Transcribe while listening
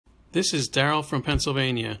This is Daryl from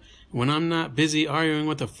Pennsylvania. When I'm not busy arguing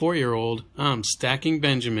with a 4-year-old, I'm stacking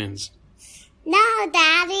Benjamins. No,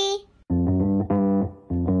 Daddy.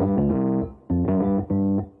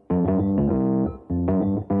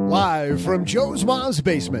 Live from Joe's mom's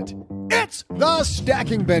basement, it's the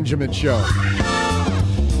Stacking Benjamin Show.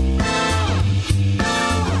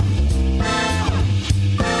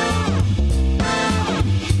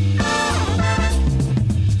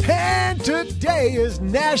 And today is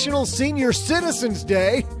National Senior Citizens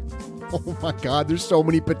Day. Oh my God, there's so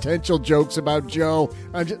many potential jokes about Joe.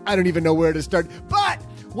 I don't even know where to start. But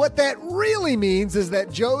what that really means is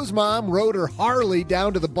that Joe's mom rode her Harley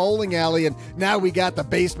down to the bowling alley, and now we got the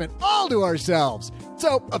basement all to ourselves.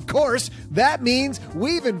 So, of course, that means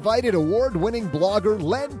we've invited award-winning blogger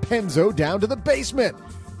Len Penzo down to the basement.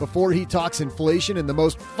 Before he talks inflation in the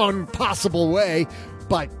most fun possible way,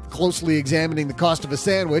 by closely examining the cost of a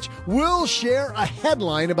sandwich, we'll share a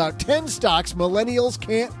headline about 10 stocks millennials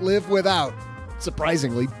can't live without.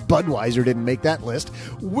 Surprisingly, Budweiser didn't make that list.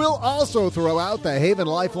 We'll also throw out the Haven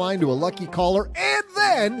Lifeline to a lucky caller, and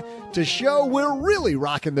then, to show we're really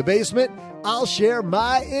rocking the basement, I'll share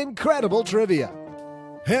my incredible trivia.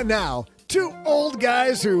 And now, two old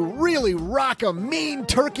guys who really rock a mean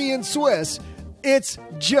turkey and Swiss. It's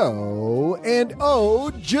Joe and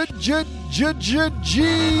O-G.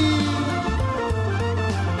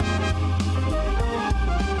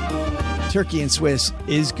 Turkey and Swiss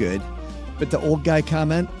is good, but the old guy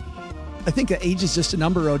comment, I think that age is just a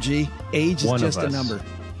number, OG. Age is just a number.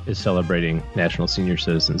 Is celebrating National Senior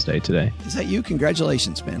Citizens Day today. Is that you?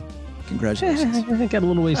 Congratulations, man. Congratulations. I got a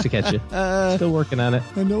little ways to catch you. Still working on it.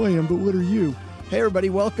 I know I am, but what are you? Hey, everybody.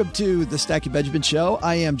 Welcome to the Stacking Benjamin Show.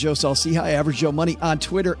 I am Joe Salciha, Average Joe Money on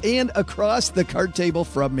Twitter, and across the card table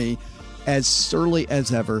from me, as surly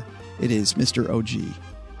as ever, it is Mr. OG.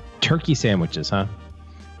 Turkey sandwiches, huh?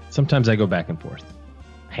 Sometimes I go back and forth.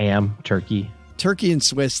 Ham, turkey. Turkey and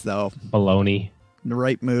Swiss, though. Bologna. In the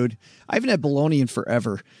right mood. I haven't had bologna in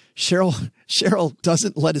forever. Cheryl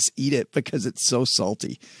doesn't let us eat it because it's so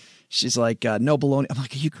salty. She's like, no bologna. I'm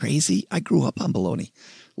like, are you crazy? I grew up on bologna.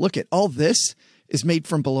 Look at all this is made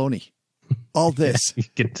from bologna. All this. You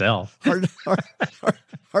can tell. Hard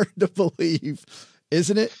to believe,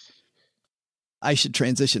 isn't it? I should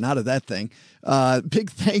transition out of that thing. Big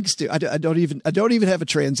thanks to I don't even have a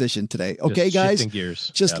transition today. Okay, just guys, shifting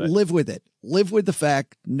gears. Just live with it. Live with the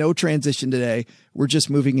fact no transition today. We're just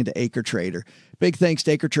moving into Acre Trader. Big thanks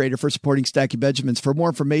to Acre Trader for supporting Stacking Benjamins. For more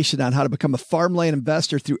information on how to become a farmland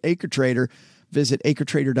investor through Acre Trader, visit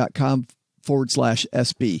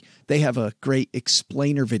acretrader.com/SB. They have a great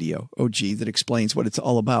explainer video, OG, that explains what it's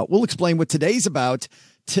all about. We'll explain what today's about.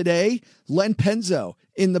 Today, Len Penzo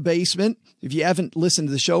in the basement. If you haven't listened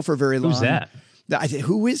to the show for very long. Who's that?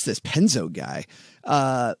 Who is this Penzo guy?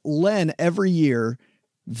 Len, every year,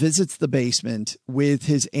 visits the basement with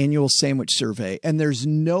his annual sandwich survey. And there's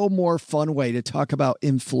no more fun way to talk about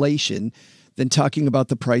inflation than talking about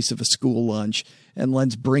the price of a school lunch. And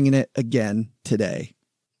Len's bringing it again today.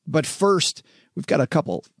 But first, we've got a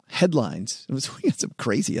couple headlines. We got some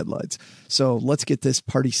crazy headlines. So let's get this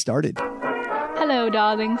party started. Hello,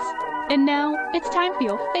 darlings. And now it's time for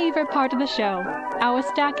your favorite part of the show, our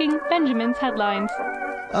Stacking Benjamin's headlines.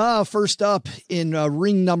 First up in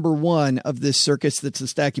ring number one of this circus that's the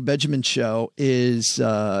Stacking Benjamin Show is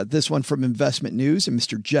this one from Investment News and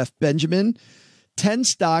Mr. Jeff Benjamin. 10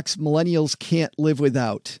 stocks millennials can't live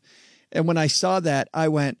without. And when I saw that, I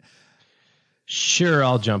went, sure,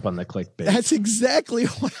 I'll jump on the clickbait. That's exactly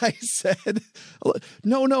what I said.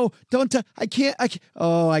 No, don't. I can't.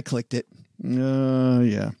 Oh, I clicked it.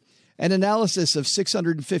 Yeah. An analysis of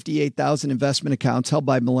 658,000 investment accounts held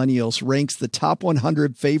by millennials ranks the top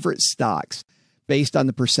 100 favorite stocks based on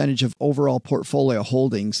the percentage of overall portfolio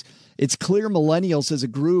holdings. It's clear millennials as a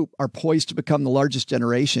group are poised to become the largest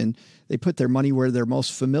generation. They put their money where they're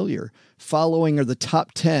most familiar. Following are the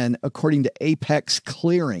top 10 according to Apex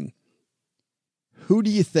Clearing. Who do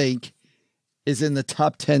you think is in the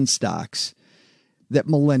top 10 stocks that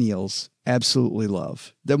millennials absolutely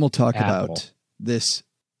love? Then we'll talk about this.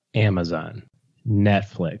 Amazon,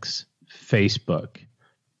 Netflix, Facebook,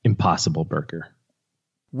 Impossible Burger.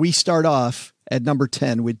 We start off at number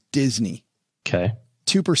 10 with Disney. Okay.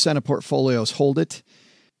 2% of portfolios hold it.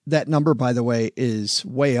 That number, by the way, is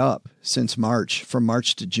way up since March. From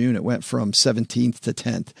March to June, it went from 17th to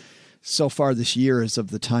 10th. So far this year, as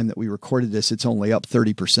of the time that we recorded this, it's only up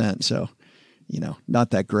 30%. So, not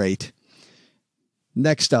that great.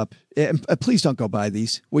 Next up, and please don't go buy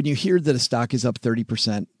these. When you hear that a stock is up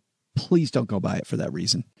 30%, please don't go buy it for that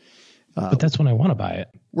reason. But that's when I want to buy it.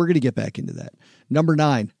 We're going to get back into that. Number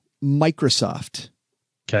 9, Microsoft.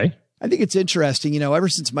 Okay. I think it's interesting. Ever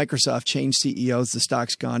since Microsoft changed CEOs, the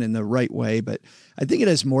stock's gone in the right way. But I think it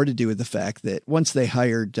has more to do with the fact that once they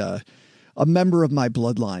hired a member of my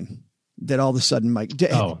bloodline, that all of a sudden, Mike,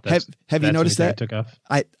 have you noticed that? Took off?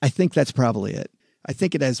 I think that's probably it. I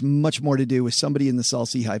think it has much more to do with somebody in the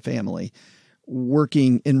Salsi High family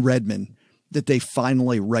working in Redmond that they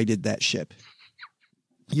finally righted that ship.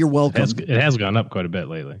 You're welcome. It has gone up quite a bit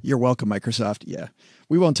lately. You're welcome, Microsoft. Yeah.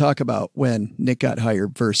 We won't talk about when Nick got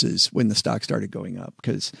hired versus when the stock started going up,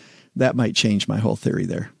 because that might change my whole theory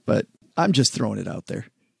there. But I'm just throwing it out there.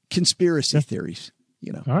 Conspiracy theories,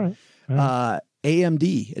 All right.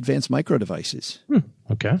 AMD, Advanced Micro Devices.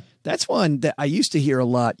 Okay. That's one that I used to hear a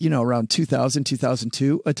lot, around 2000,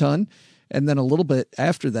 2002, a ton. And then a little bit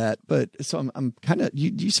after that. But so I'm kind of,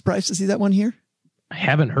 you surprised to see that one here? I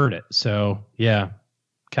haven't heard it. So yeah,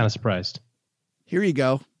 kind of surprised. Here you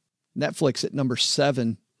go. Netflix at number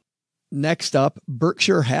 7. Next up,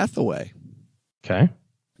 Berkshire Hathaway. Okay.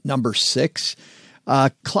 Number 6.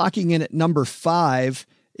 Clocking in at number 5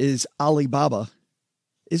 is Alibaba.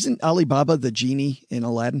 Isn't Alibaba the genie in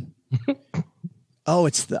Aladdin? Oh,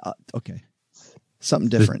 it's okay. Something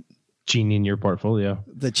different. The genie in your portfolio.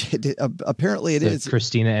 Apparently it is.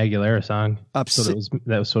 Christina Aguilera song.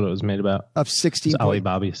 That was what it was made about. Up 16.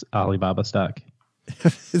 Alibaba stock.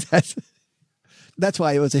 That's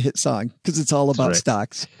why it was a hit song, because it's all about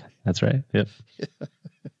stocks. That's right. Yep.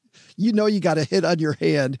 You got a hit on your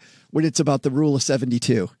hand when it's about the rule of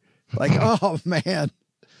 72. Like, oh man,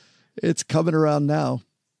 it's coming around now.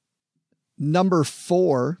 Number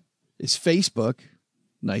 4 is Facebook.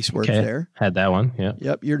 Nice work there. Had that one. Yeah.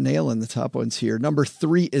 Yep. You're nailing the top ones here. Number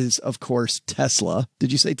 3 is, of course, Tesla.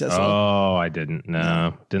 Did you say Tesla? Oh, I didn't.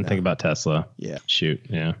 No. Didn't think about Tesla. Yeah. Shoot.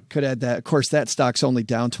 Yeah. Could add that. Of course, that stock's only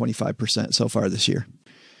down 25% so far this year.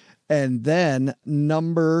 And then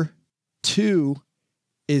number 2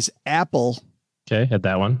 is Apple. Okay. Had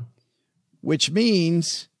that one. Which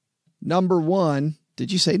means number 1.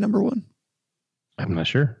 Did you say number 1? I'm not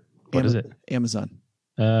sure. What is it? Amazon.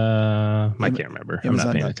 I can't remember. I'm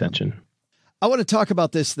not paying attention. I want to talk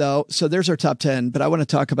about this though. So there's our top 10, but I want to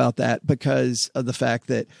talk about that because of the fact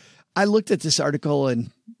that I looked at this article,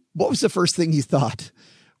 and what was the first thing you thought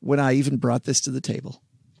when I even brought this to the table?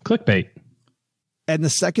 Clickbait. And the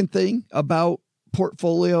second thing about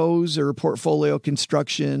portfolios or portfolio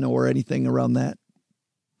construction or anything around that?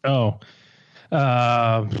 Oh,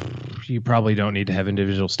 you probably don't need to have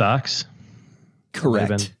individual stocks.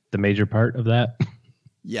 Correct. The major part of that.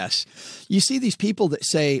 Yes. You see these people that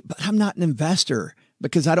say, but I'm not an investor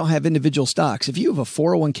because I don't have individual stocks. If you have a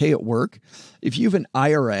 401k at work, if you have an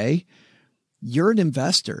IRA, you're an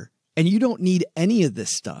investor and you don't need any of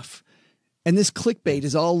this stuff. And this clickbait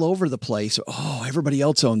is all over the place. Oh, everybody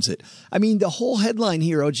else owns it. I mean, the whole headline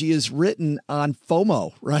here, OG, is written on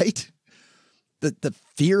FOMO, right? The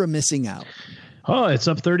fear of missing out. Oh, it's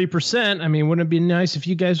up 30%. I mean, wouldn't it be nice if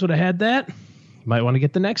you guys would have had that? You might want to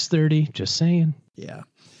get the next 30. Just saying. Yeah.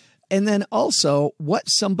 And then also what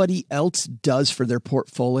somebody else does for their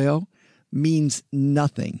portfolio means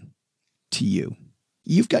nothing to you.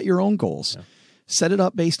 You've got your own goals. Yeah. Set it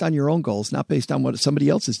up based on your own goals, not based on what somebody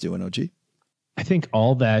else is doing, OG. I think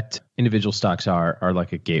all that individual stocks are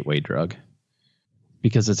like a gateway drug,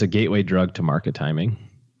 because it's a gateway drug to market timing.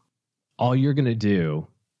 All you're going to do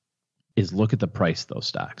is look at the price of those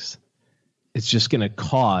stocks. It's just going to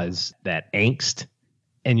cause that angst,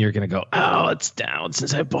 and you're going to go, oh, it's down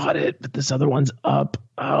since I bought it, but this other one's up.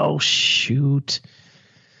 Oh, shoot.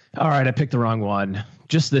 All right, I picked the wrong one.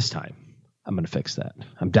 Just this time, I'm going to fix that.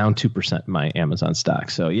 I'm down 2% in my Amazon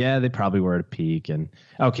stock. So yeah, they probably were at a peak, and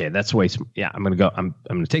okay, that's way. Yeah, I'm going to go. I'm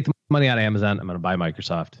going to take the money out of Amazon. I'm going to buy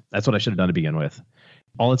Microsoft. That's what I should have done to begin with.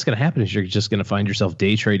 All that's going to happen is you're just going to find yourself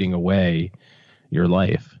day trading away your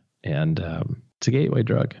life, and it's a gateway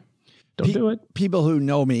drug. Don't do it. People who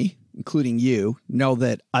know me, including you, know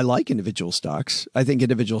that I like individual stocks. I think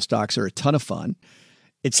individual stocks are a ton of fun.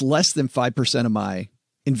 It's less than 5% of my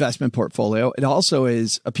investment portfolio. It also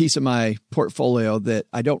is a piece of my portfolio that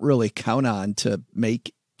I don't really count on to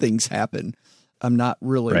make things happen. I'm not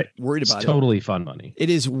really worried about it. It's totally fun money. It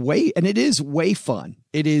is way fun.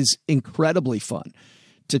 It is incredibly fun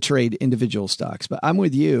to trade individual stocks. But I'm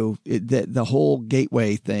with you that the whole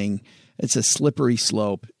gateway thing, it's a slippery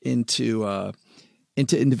slope into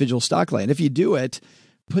individual stock land. If you do it,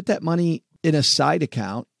 put that money in a side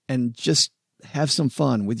account and just have some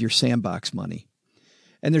fun with your sandbox money.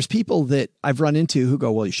 And there's people that I've run into who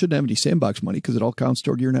go, well, you shouldn't have any sandbox money because it all counts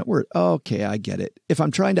toward your net worth. Okay, I get it. If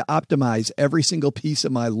I'm trying to optimize every single piece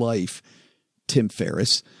of my life, Tim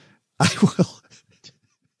Ferriss,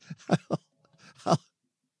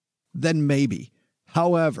 then maybe.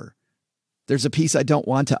 However, there's a piece I don't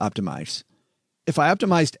want to optimize. If I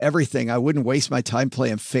optimized everything, I wouldn't waste my time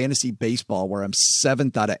playing fantasy baseball where I'm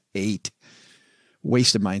 7th out of 8.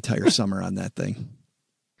 Wasted my entire summer on that thing.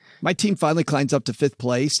 My team finally climbs up to 5th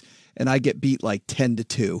place, and I get beat like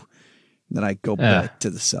 10-2. And then I go back to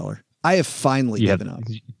the cellar. I have finally given up.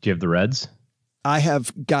 Do you have the Reds? I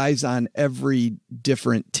have guys on every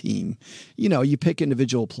different team. You know, you pick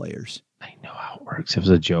individual players. I know how it works. It was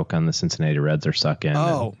a joke on the Cincinnati Reds are sucking.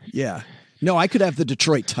 Oh, yeah. No, I could have the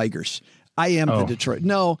Detroit Tigers. I am the Detroit.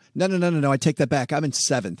 No. I take that back. I'm in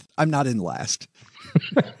 7th. I'm not in last.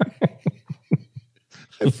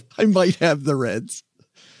 I might have the Reds.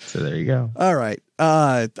 So there you go. All right.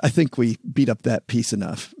 I think we beat up that piece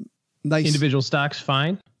enough. Nice. Individual stocks,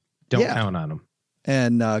 fine. Don't count on them.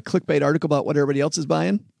 And clickbait article about what everybody else is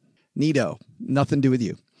buying. Neato. Nothing to do with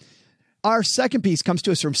you. Our second piece comes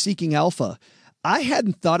to us from Seeking Alpha. I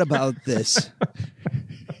hadn't thought about this.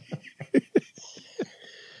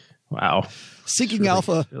 Wow. Seeking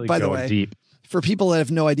Alpha, really by the way, deep. For people that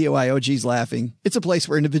have no idea why OG's laughing, it's a place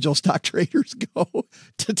where individual stock traders go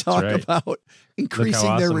to talk about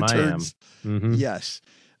increasing their returns. Mm-hmm. Yes.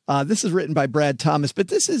 This is written by Brad Thomas, but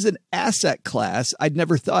this is an asset class I'd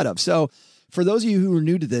never thought of. So for those of you who are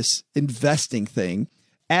new to this investing thing,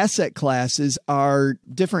 asset classes are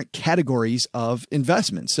different categories of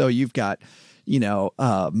investment. So you've got,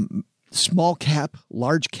 small cap,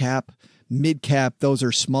 large cap, mid cap. Those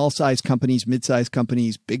are small size companies, mid size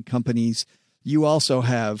companies, big companies. You also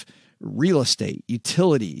have real estate,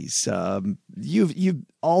 utilities. You've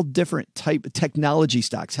all different type of technology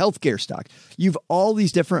stocks, healthcare stock. You've all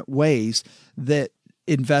these different ways that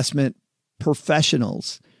investment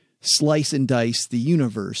professionals slice and dice the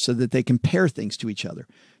universe so that they compare things to each other.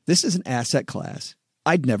 This is an asset class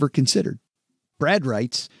I'd never considered. Brad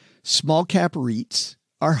writes, small cap REITs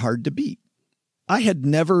are hard to beat. I had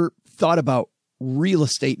never thought about real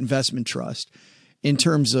estate investment trust in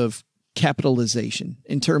terms of capitalization,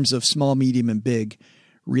 in terms of small, medium, and big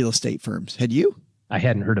real estate firms. Had you? I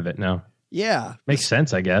hadn't heard of it, no. Yeah. Makes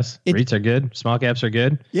sense, I guess. REITs are good. Small caps are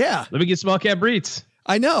good. Yeah. Let me get small cap REITs.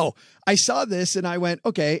 I know. I saw this and I went,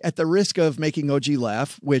 okay, at the risk of making OG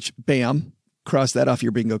laugh, which, bam, cross that off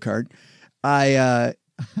your bingo card. I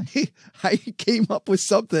came up with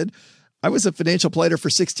something. I was a financial planner for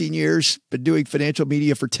 16 years, been doing financial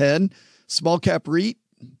media for 10. Small cap REIT.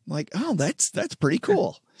 I'm like, oh, that's pretty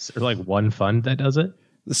cool. Is there like one fund that does it?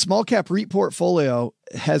 The small cap REIT portfolio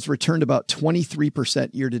has returned about 23%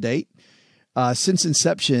 year to date. Since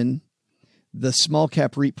inception, the small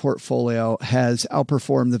cap REIT portfolio has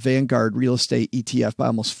outperformed the Vanguard real estate ETF by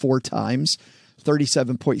almost 4 times,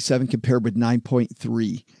 37.7 compared with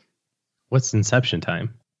 9.3. What's inception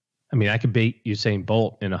time? I mean, I could beat Usain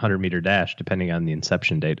Bolt in a 100-meter dash depending on the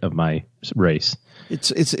inception date of my race.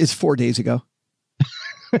 It's 4 days ago.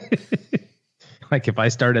 Like if I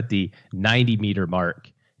start at the 90-meter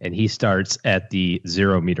mark and he starts at the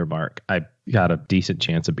 0-meter mark, I got a decent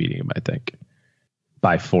chance of beating him, I think,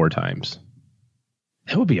 by 4 times.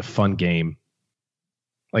 That would be a fun game.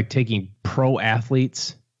 Like taking pro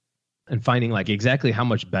athletes and finding like exactly how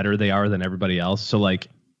much better they are than everybody else. So like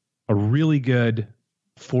a really good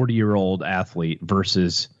 40-year-old athlete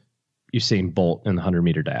versus Usain Bolt in the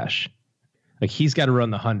 100-meter dash. Like he's got to run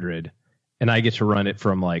the 100 and I get to run it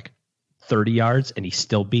from like 30 yards and he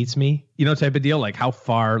still beats me, type of deal. Like how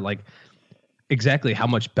far, like exactly how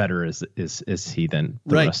much better is he than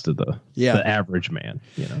the rest of the average man,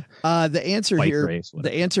 The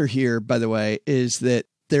answer here, by the way, is that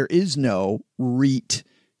there is no REIT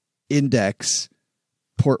index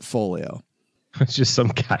portfolio. It's just some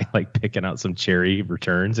guy like picking out some cherry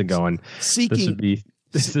returns and going,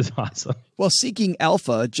 this is awesome. Well, Seeking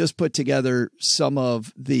Alpha just put together some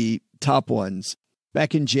of the top ones.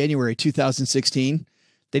 Back in January 2016,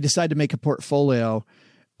 they decided to make a portfolio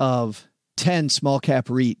of 10 small cap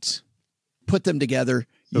REITs, put them together.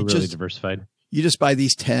 So really diversified. You just buy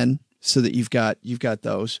these 10 so that you've got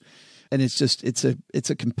those. And it's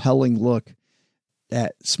a compelling look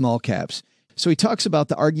at small caps. So he talks about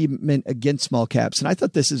the argument against small caps. And I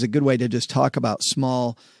thought this is a good way to just talk about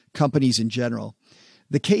small companies in general.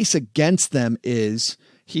 The case against them is,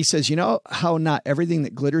 he says, how not everything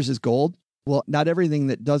that glitters is gold? Well, not everything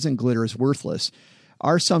that doesn't glitter is worthless.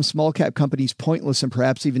 Are some small cap companies pointless and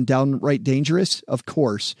perhaps even downright dangerous? Of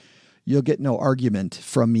course. You'll get no argument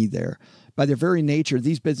from me there. By their very nature,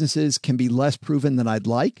 these businesses can be less proven than I'd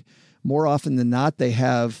like. More often than not, they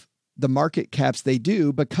have the market caps they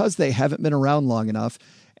do because they haven't been around long enough.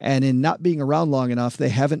 And in not being around long enough, they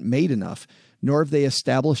haven't made enough, nor have they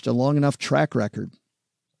established a long enough track record.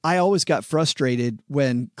 I always got frustrated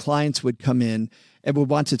when clients would come in and would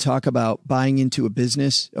want to talk about buying into a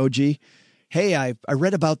business, OG. Hey, I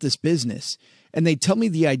read about this business, and they tell me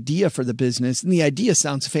the idea for the business, and the idea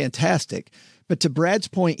sounds fantastic. But to Brad's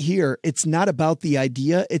point here, it's not about the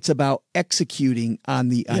idea. It's about executing on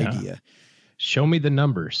the idea. Show me the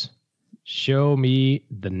numbers. Show me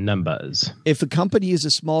the numbers. If a company is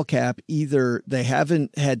a small cap, either they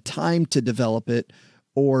haven't had time to develop it,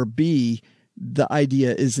 or B, the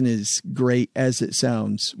idea isn't as great as it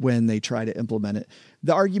sounds when they try to implement it.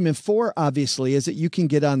 The argument for, obviously, is that you can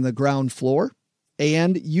get on the ground floor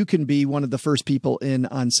and you can be one of the first people in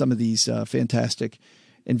on some of these fantastic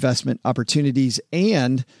investment opportunities.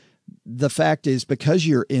 And the fact is, because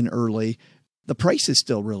you're in early, the price is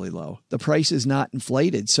still really low. The price is not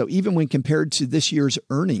inflated. So even when compared to this year's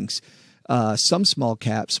earnings, some small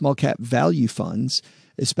cap value funds,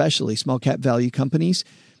 especially small cap value companies,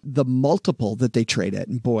 the multiple that they trade at,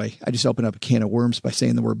 and boy, I just opened up a can of worms by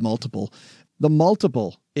saying the word multiple. The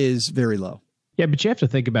multiple is very low. Yeah, but you have to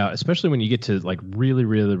think about, especially when you get to like really,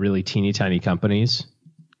 really, really teeny tiny companies,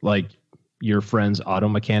 like your friend's auto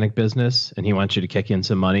mechanic business, and he wants you to kick in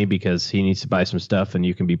some money because he needs to buy some stuff and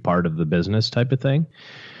you can be part of the business type of thing.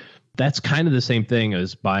 That's kind of the same thing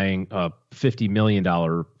as buying a $50 million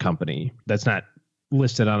company that's not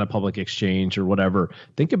listed on a public exchange or whatever.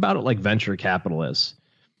 Think about it like venture capitalists.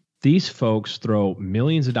 These folks throw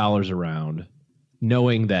millions of dollars around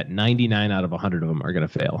knowing that 99 out of 100 of them are going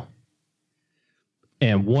to fail.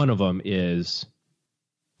 And one of them is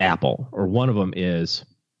Apple, or one of them is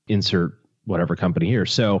insert whatever company here.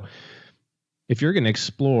 So if you're going to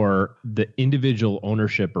explore the individual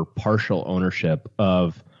ownership or partial ownership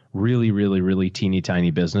of really, really, really teeny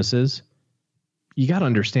tiny businesses, you got to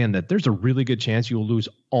understand that there's a really good chance you'll lose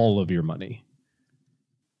all of your money.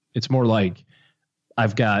 It's more like,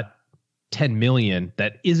 I've got 10 million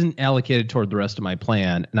that isn't allocated toward the rest of my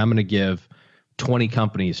plan, and I'm going to give 20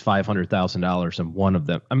 companies $500,000, and one of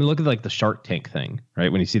them, I mean, look at like the Shark Tank thing, right?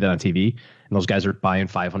 When you see that on TV and those guys are buying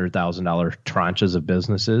 $500,000 tranches of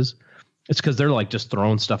businesses, it's because they're like just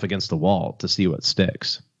throwing stuff against the wall to see what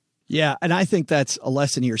sticks. Yeah. And I think that's a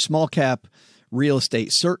lesson here. Small cap real estate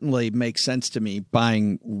certainly makes sense to me.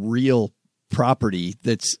 Buying real property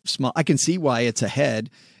that's small, I can see why it's ahead.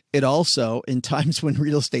 It also, in times when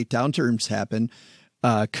real estate downturns happen,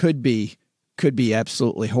 could be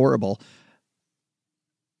absolutely horrible.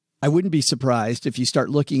 I wouldn't be surprised if you start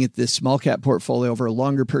looking at this small cap portfolio over a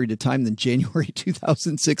longer period of time than January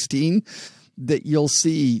 2016, that you'll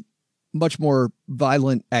see much more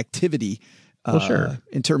violent activity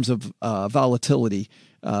in terms of volatility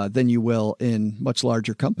than you will in much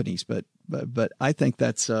larger companies. But I think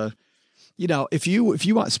that's if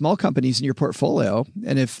you want small companies in your portfolio,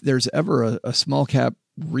 and if there's ever a small cap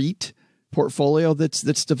REIT portfolio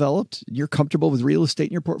that's developed, you're comfortable with real estate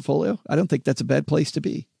in your portfolio, I don't think that's a bad place to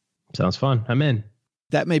be. Sounds fun. I'm in.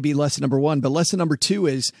 That may be lesson number one. But lesson number two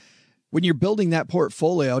is, when you're building that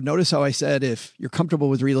portfolio, notice how I said, if you're comfortable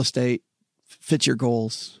with real estate, fits your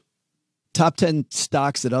goals, top 10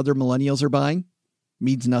 stocks that other millennials are buying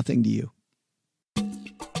means nothing to you.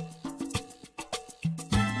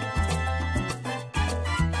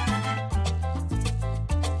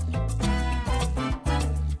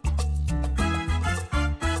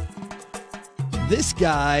 This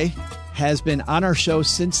guy has been on our show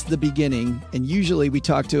since the beginning, and usually we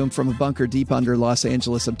talk to him from a bunker deep under Los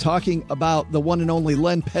Angeles. I'm talking about the one and only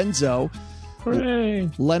Len Penzo.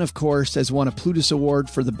 Hooray. Len, of course, has won a Plutus Award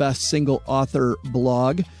for the best single author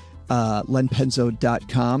blog,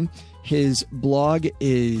 lenpenzo.com. His blog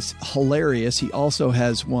is hilarious. He also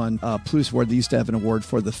has won a Plutus Award. They used to have an award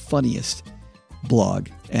for the funniest blog,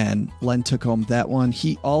 and Len took home that one.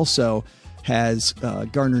 He also has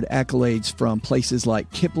garnered accolades from places like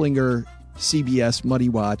Kiplinger, CBS, Muddy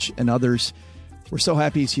Watch, and others. We're so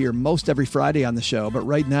happy he's here most every Friday on the show, but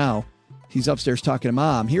right now he's upstairs talking to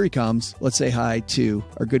Mom. Here he comes. Let's say hi to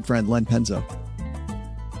our good friend Len Penzo.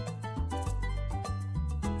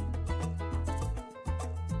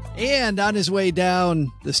 And on his way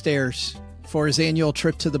down the stairs for his annual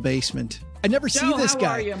trip to the basement, I never see this guy.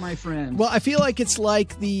 How are you, my friend? Well, I feel like it's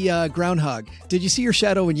like the groundhog. Did you see your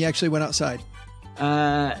shadow when you actually went outside?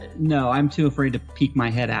 No, I'm too afraid to peek my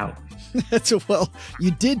head out. Well, you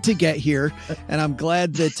did to get here, and I'm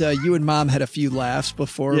glad that you and Mom had a few laughs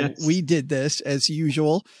before we did this, as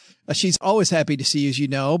usual. She's always happy to see you, as you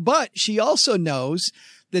know, but she also knows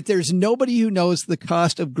that there's nobody who knows the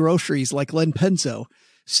cost of groceries like Len Penzo.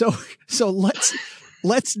 So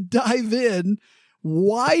let's dive in.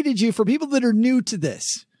 Why did you, for people that are new to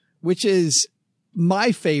this, which is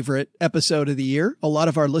my favorite episode of the year, a lot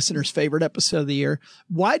of our listeners' favorite episode of the year.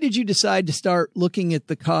 Why did you decide to start looking at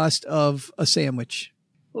the cost of a sandwich?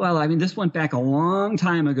 Well, I mean, this went back a long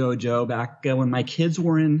time ago, Joe, back when my kids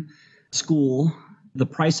were in school. The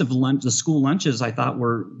price of lunch, the school lunches, I thought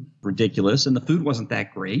were ridiculous, and the food wasn't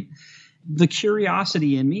that great. The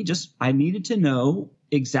curiosity in me, I needed to know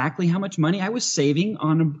exactly how much money I was saving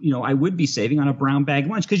on I would be saving on a brown bag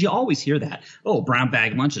lunch, because you always hear that. Oh, brown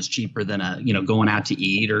bag lunch is cheaper than going out to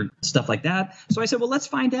eat or stuff like that. So I said, well, let's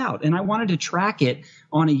find out. And I wanted to track it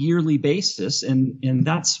on a yearly basis. And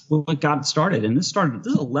that's what got it started. And this is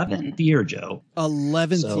 11th year, Joe.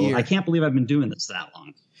 11th year. I can't believe I've been doing this that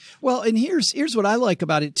long. Well, and here's what I like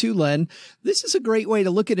about it too, Len. This is a great way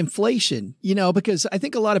to look at inflation, because I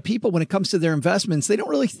think a lot of people, when it comes to their investments, they don't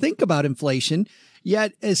really think about inflation.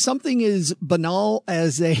 Yet, as something as banal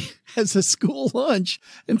as a school lunch,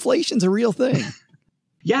 inflation's a real thing.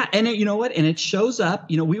 Yeah, and you know what? And it shows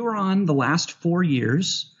up. We were on the last 4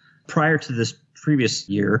 years prior to this previous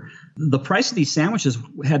year. The price of these sandwiches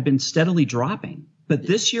had been steadily dropping. But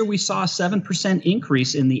this year we saw a 7%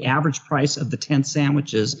 increase in the average price of the 10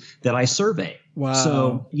 sandwiches that I surveyed. Wow.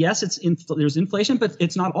 So yes, there's inflation, but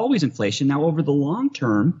it's not always inflation. Now, over the long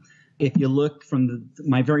term, if you look from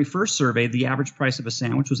my very first survey, the average price of a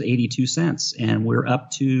sandwich was 82 cents, and we're up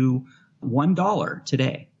to $1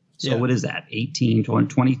 today. So What is that? 18 to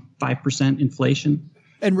 25% inflation?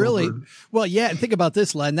 And really, and think about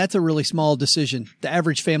this, Len. That's a really small decision. The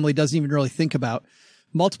average family doesn't even really think about.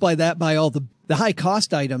 Multiply that by all the high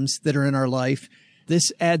cost items that are in our life.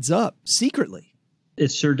 This adds up secretly.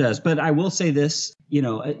 It sure does. But I will say this, you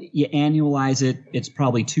annualize it, it's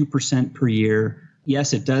probably 2% per year.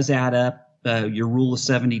 Yes, it does add up. Your rule of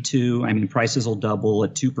 72, I mean, prices will double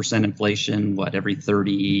at 2% inflation, every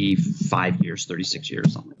 35 years, 36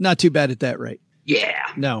 years, something. Not too bad at that rate. Yeah.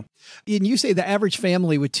 No. And you say the average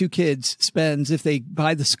family with 2 kids spends, if they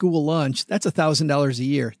buy the school lunch, that's $1,000 a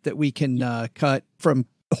year that we can cut from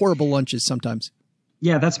horrible lunches sometimes.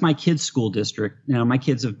 Yeah, that's my kids' school district. Now, my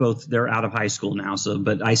kids they're out of high school now,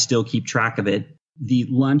 but I still keep track of it. The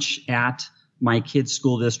lunch at my kids'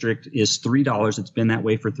 school district is $3. It's been that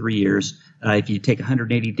way for 3 years. If you take a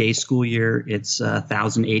 180-day school year, it's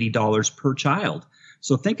 $1,080 per child.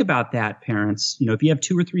 So think about that, parents. If you have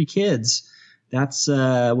 2 or 3 kids, that's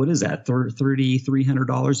what is that?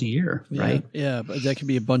 $300 a year, right? Yeah, but that could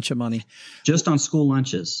be a bunch of money just on school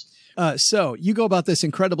lunches. So you go about this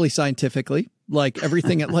incredibly scientifically, like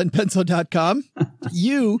everything at lenpenzo.com.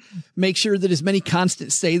 You make sure that as many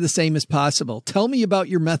constants stay the same as possible. Tell me about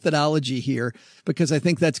your methodology here, because I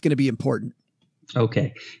think that's going to be important.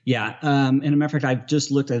 Okay. Yeah. And a matter of fact, I've just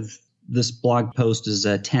looked at this blog post is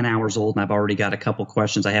 10 hours old, and I've already got a couple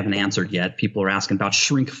questions I haven't answered yet. People are asking about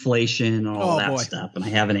shrinkflation and all that stuff, and I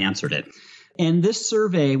haven't answered it. And this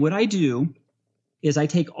survey, what I do is I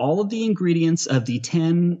take all of the ingredients of the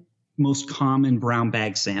 10 most common brown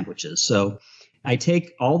bag sandwiches. So I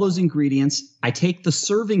take all those ingredients, I take the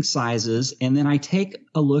serving sizes, and then I take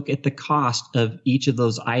a look at the cost of each of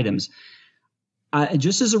those items.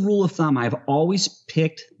 Just as a rule of thumb, I've always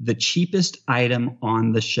picked the cheapest item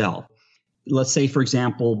on the shelf. Let's say, for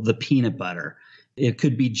example, the peanut butter. It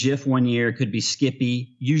could be Jif one year, it could be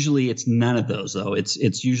Skippy. Usually it's none of those, though.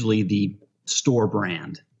 It's usually the store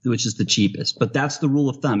brand, which is the cheapest. But that's the rule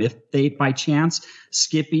of thumb. If by chance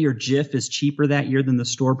Skippy or Jif is cheaper that year than the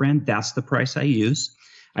store brand, that's the price I use.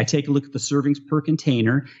 I take a look at the servings per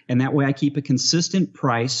container, and that way I keep a consistent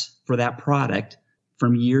price for that product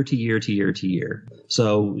from year to year to year to year.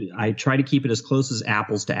 So I try to keep it as close as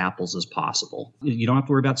apples to apples as possible. You don't have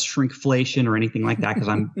to worry about shrinkflation or anything like that,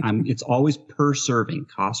 because it's always per serving,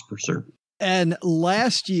 cost per serving. And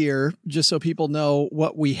last year, just so people know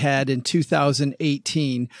what we had in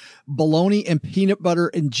 2018, bologna and peanut butter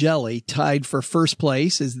and jelly tied for first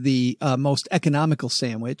place as the most economical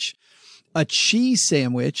sandwich. A cheese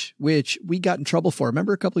sandwich, which we got in trouble for.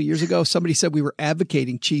 Remember a couple of years ago, somebody said we were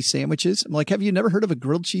advocating cheese sandwiches. I'm like, have you never heard of a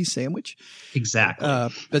grilled cheese sandwich? Exactly.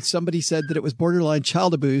 But somebody said that it was borderline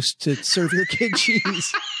child abuse to serve your kid cheese.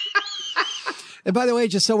 And by the way,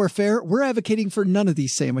 just so we're fair, we're advocating for none of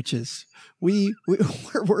these sandwiches. We're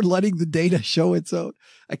letting the data show its own.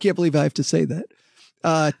 I can't believe I have to say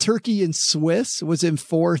that. Turkey and Swiss was in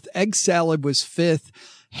 4th. Egg salad was 5th.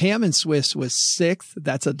 Ham and Swiss was 6th.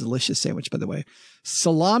 That's a delicious sandwich, by the way.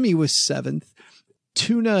 Salami was 7th.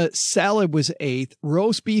 Tuna salad was 8th.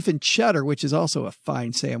 Roast beef and cheddar, which is also a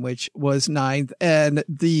fine sandwich, was 9th. And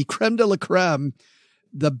the creme de la creme,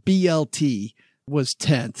 the BLT, was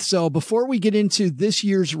 10th. So before we get into this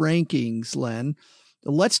year's rankings, Len,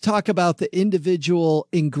 Let's talk about the individual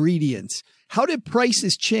ingredients. How did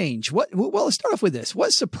prices change? Well, let's start off with this.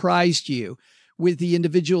 What surprised you with the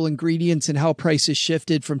individual ingredients and how prices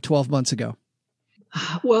shifted from 12 months ago?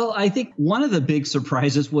 Well, I think one of the big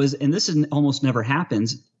surprises was, and this almost never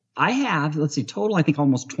happens, I have, total, I think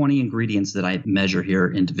almost 20 ingredients that I measure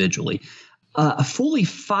here individually. Fully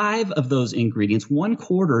 5 of those ingredients,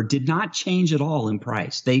 1/4, did not change at all in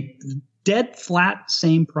price. They dead flat,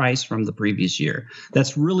 same price from the previous year.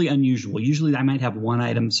 That's really unusual. Usually I might have 1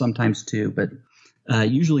 item, sometimes 2, but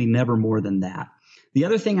usually never more than that. The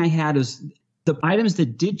other thing I had is the items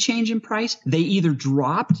that did change in price, they either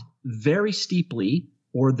dropped very steeply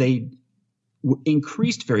or they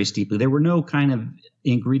increased very steeply. There were no kind of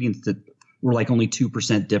ingredients that were like only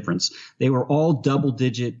 2% difference. They were all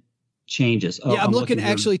double-digit changes. Oh, yeah, I'm looking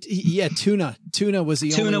actually. Tuna. Tuna was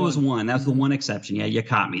the only one. Tuna was one. That's the one exception. Yeah, you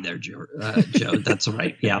caught me there, Joe. That's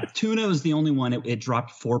right. Yeah, tuna was the only one. It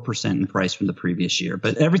dropped 4% in price from the previous year,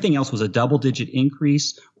 but everything else was a double-digit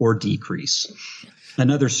increase or decrease.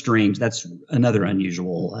 That's another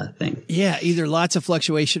unusual thing. Yeah, either lots of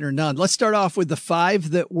fluctuation or none. Let's start off with the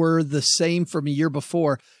 5 that were the same from a year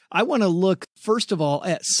before. I want to look, first of all,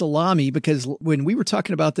 at salami, because when we were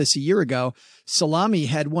talking about this a year ago, salami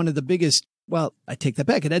had one of the biggest, well, I take that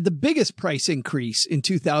back. It had the biggest price increase in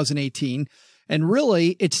 2018. And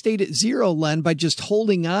really, it stayed at 0, Len, by just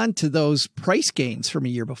holding on to those price gains from a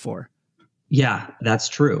year before. Yeah, that's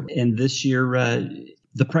true. And this year,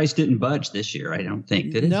 the price didn't budge this year, I don't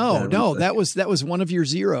think, did it? No, that was one of your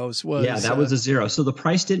zeros. That was a 0. So the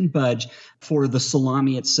price didn't budge for the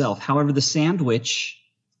salami itself. However, the sandwich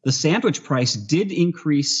price did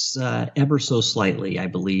increase ever so slightly, I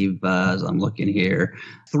believe, as I'm looking here.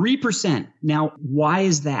 3%. Now, why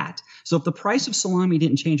is that? So if the price of salami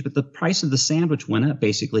didn't change, but the price of the sandwich went up,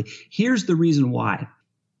 basically, here's the reason why.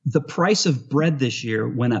 The price of bread this year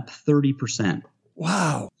went up 30%.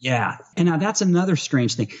 Wow. Yeah. And now that's another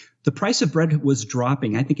strange thing. The price of bread was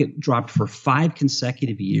dropping. I think it dropped for 5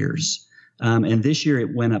 consecutive years. And this year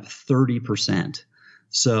it went up 30%.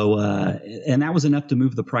 So, and that was enough to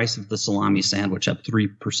move the price of the salami sandwich up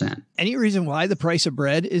 3%. Any reason why the price of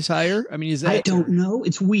bread is higher? I mean, I don't know.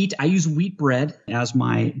 It's wheat. I use wheat bread as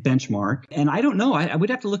my benchmark. And I don't know. I would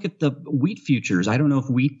have to look at the wheat futures. I don't know if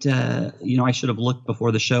wheat, I should have looked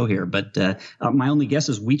before the show here, but my only guess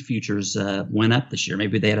is wheat futures went up this year.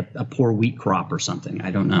 Maybe they had a poor wheat crop or something.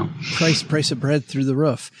 I don't know. Price of bread through the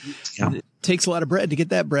roof. Yeah. Takes a lot of bread to get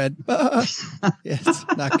that bread. It's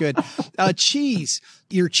not good. Cheese.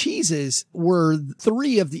 Your cheeses were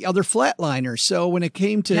 3 of the other flatliners. So when it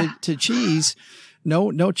came to cheese,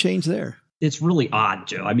 no change there. It's really odd,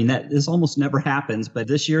 Joe. I mean, this almost never happens, but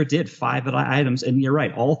this year it did. 5 items. And you're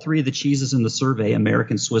right. All 3 of the cheeses in the survey,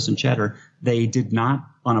 American, Swiss, and cheddar, they did not,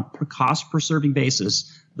 on a cost per serving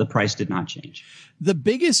basis, the price did not change. The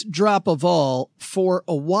biggest drop of all for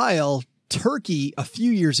a while, turkey a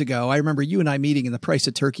few years ago, I remember you and I meeting and the price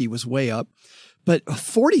of turkey was way up, but a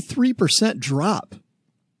 43% drop.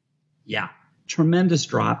 Yeah, tremendous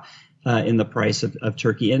drop in the price of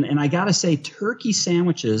turkey. And I got to say, turkey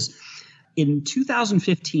sandwiches in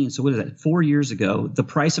 2015, so what is that, 4 years ago, the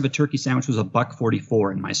price of a turkey sandwich was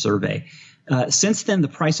 $1.44 in my survey. Since then, the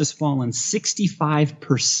price has fallen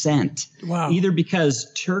 65%. Wow. Either because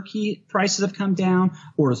turkey prices have come down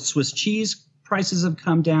or Swiss cheese prices have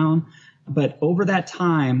come down. But over that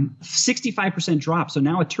time, 65% drop. So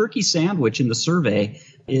now a turkey sandwich in the survey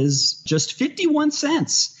is just 51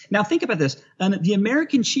 cents. Now think about this. The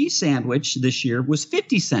American cheese sandwich this year was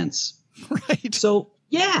 50 cents. Right. So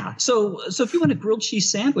yeah. So if you want a grilled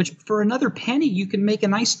cheese sandwich for another penny, you can make a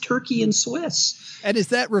nice turkey and Swiss. And as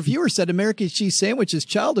that reviewer said, American cheese sandwich is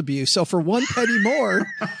child abuse. So for 1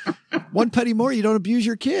 penny more, you don't abuse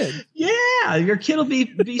your kid. Yeah, your kid will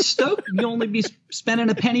be stoked. You'll only be spending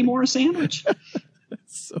a penny more a sandwich.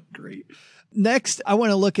 That's so great. Next, I want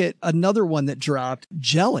to look at another one that dropped,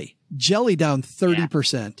 jelly. Jelly down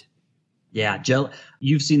 30%. Yeah, jelly.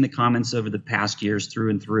 You've seen the comments over the past years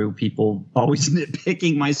through and through. People always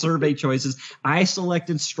nitpicking my survey choices. I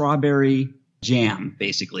selected strawberry jam,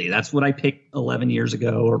 basically. That's what I picked 11 years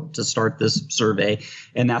ago or to start this survey,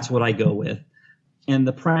 and that's what I go with. And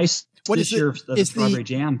the price this year of the strawberry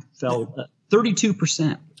jam fell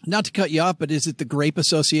 32%. Not to cut you off, but is it the Grape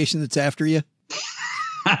Association that's after you?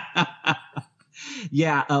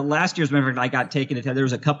 Yeah, last year's, remember, I got taken to. There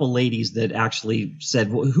was a couple ladies that actually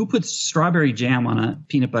said, well, who puts strawberry jam on a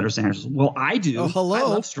peanut butter sandwich? Well, I do. Oh, hello. I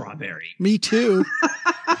love strawberry. Me too.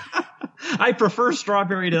 I prefer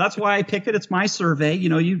strawberry. That's why I picked it. It's my survey.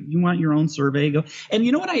 You want your own survey. Go. And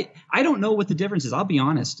you know what? I don't know what the difference is. I'll be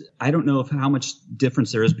honest. I don't know how much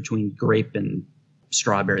difference there is between grape and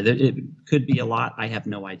strawberry. It could be a lot. I have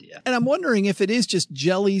no idea. And I'm wondering if it is just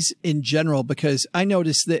jellies in general, because I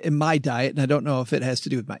noticed that in my diet, and I don't know if it has to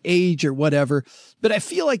do with my age or whatever, but I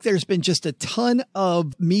feel like there's been just a ton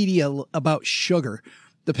of media about sugar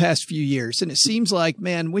the past few years. And it seems like,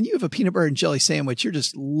 man, when you have a peanut butter and jelly sandwich, you're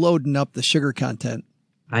just loading up the sugar content.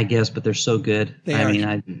 I guess, but they're so good.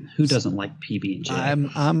 Who doesn't like PB&J?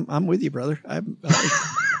 I'm with you, brother.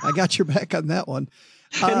 I got your back on that one.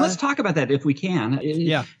 And let's talk about that if we can.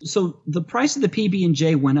 Yeah. So the price of the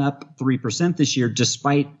PB&J went up 3% this year,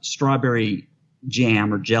 despite strawberry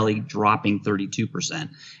jam or jelly dropping 32%.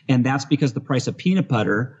 And that's because the price of peanut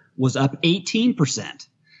butter was up 18%.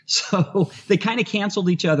 So they kind of canceled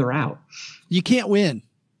each other out. You can't win.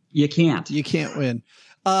 You can't win.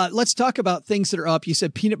 Let's talk about things that are up. You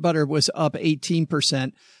said peanut butter was up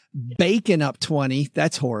 18%. Bacon up 20.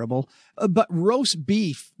 That's horrible. But roast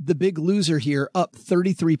beef, the big loser here, up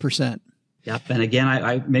 33%. Yep. And again,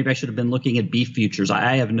 I maybe I should have been looking at beef futures.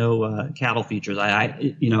 I have no cattle futures.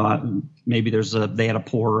 Maybe they had a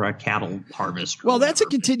poor cattle harvest. Well, that's a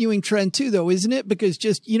continuing trend too, though, isn't it? Because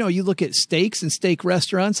just, you look at steaks and steak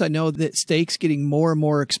restaurants. I know that steaks getting more and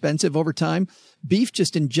more expensive over time. Beef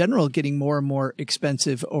just in general getting more and more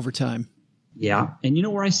expensive over time. Yeah. And you know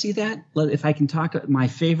where I see that? If I can talk, my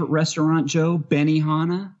favorite restaurant, Joe,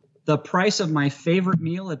 Benihana. The price of my favorite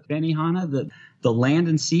meal at Benihana, the land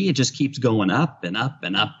and sea, it just keeps going up and up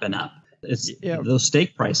and up and up. It's those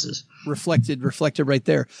steak prices. Reflected right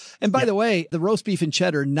there. And by the way, the roast beef and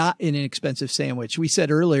cheddar, not an inexpensive sandwich. We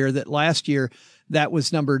said earlier that last year that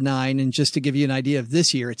was number 9. And just to give you an idea of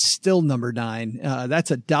this year, it's still number 9.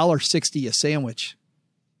 That's $1.60 a sandwich.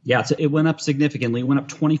 Yeah, it went up significantly. It went up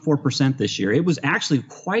 24% this year. It was actually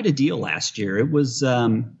quite a deal last year. It was,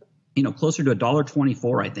 closer to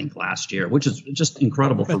 $1.24, I think, last year, which is just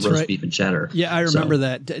incredible for roast beef and cheddar. Yeah, I remember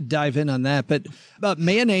that. Dive in on that. But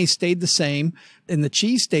mayonnaise stayed the same and the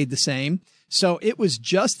cheese stayed the same. So it was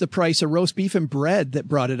just the price of roast beef and bread that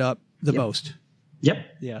brought it up the most. Yep.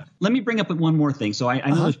 Yeah. Let me bring up one more thing. So I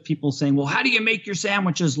know there's people saying, well, how do you make your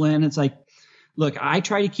sandwiches, Len? It's like, look, I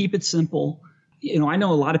try to keep it simple. I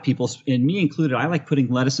know a lot of people, and me included, I like putting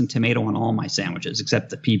lettuce and tomato on all my sandwiches, except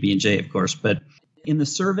the PB&J, of course. But in the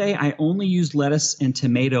survey, I only used lettuce and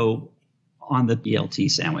tomato on the BLT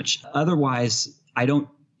sandwich. Otherwise, I don't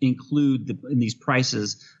include in these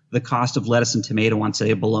prices the cost of lettuce and tomato on, say,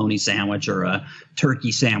 a bologna sandwich or a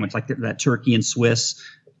turkey sandwich, like that turkey and Swiss.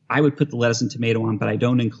 I would put the lettuce and tomato on, but I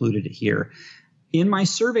don't include it here. In my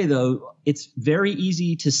survey, though, it's very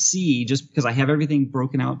easy to see, just because I have everything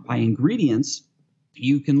broken out by ingredients.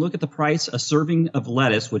 You can look at the price, a serving of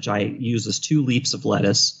lettuce, which I use as 2 leaves of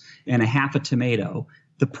lettuce, and a half a tomato.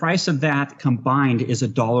 The price of that combined is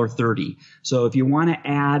 $1.30. So if you want to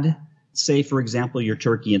add, say, for example, your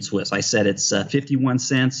turkey and Swiss, I said it's 51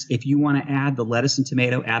 cents. If you want to add the lettuce and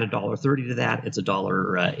tomato, add $1.30 to that, it's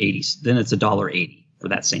 $1.80. Then it's $1.80 for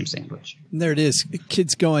that same sandwich. And there it is.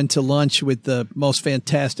 Kids going to lunch with the most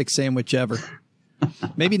fantastic sandwich ever.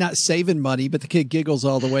 Maybe not saving money, but the kid giggles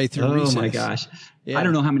all the way through recess. Oh, my gosh. Yeah. I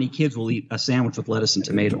don't know how many kids will eat a sandwich with lettuce and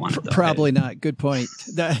tomato on it, though. Probably not. Good point.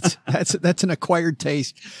 That's an acquired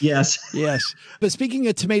taste. Yes. Yes. But speaking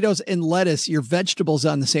of tomatoes and lettuce, your vegetables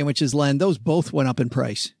on the sandwiches, Len, those both went up in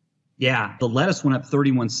price. Yeah, the lettuce went up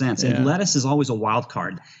 31 cents, and lettuce is always a wild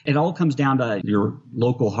card. It all comes down to your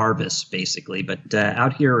local harvest, basically. But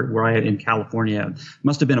out here where I am in California,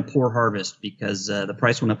 must have been a poor harvest because the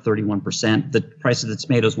price went up 31%. The price of the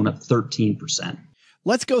tomatoes went up 13%.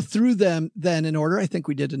 Let's go through them then in order. I think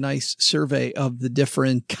we did a nice survey of the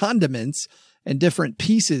different condiments and different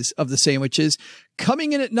pieces of the sandwiches.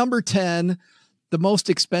 Coming in at number 10, the most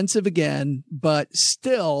expensive again, but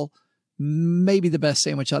still maybe the best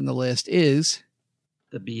sandwich on the list is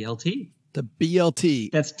the BLT. The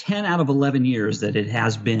BLT. That's 10 out of 11 years that it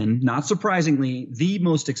has been, not surprisingly, the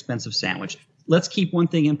most expensive sandwich. Let's keep one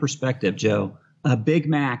thing in perspective, Joe. A Big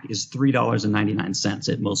Mac is $3.99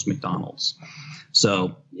 at most McDonald's.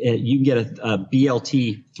 So you can get a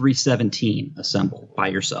BLT 317 assembled by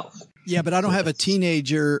yourself. Yeah, but I don't have a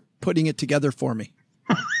teenager putting it together for me.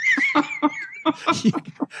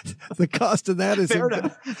 The cost of that is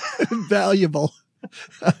invaluable.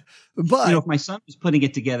 But if my son was putting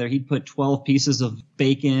it together, he'd put 12 pieces of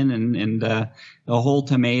bacon and a whole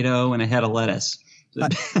tomato and a head of lettuce.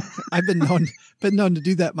 I've been known to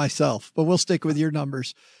do that myself, but we'll stick with your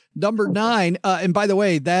numbers. Number 9, and by the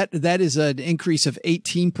way, that is an increase of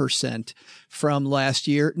 18% from last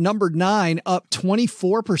year. Number 9, up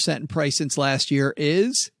 24% in price since last year,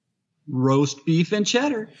 is roast beef and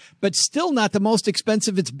cheddar. But still not the most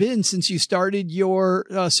expensive it's been since you started your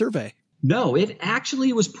survey. No, it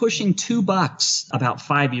actually was pushing $2 about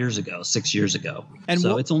 5 years ago, 6 years ago. And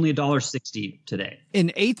so it's only $1.60 today.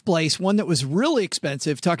 In eighth place, one that was really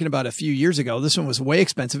expensive, talking about a few years ago, this one was way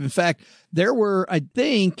expensive. In fact, there were, I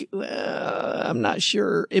think, I'm not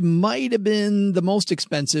sure, it might have been the most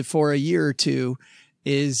expensive for a year or two,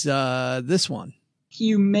 is this one.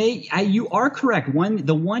 You are correct.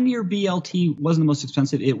 The 1 year BLT wasn't the most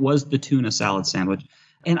expensive. It was the tuna salad sandwich.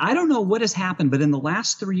 And I don't know what has happened, but in the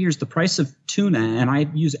last 3 years, the price of tuna, and I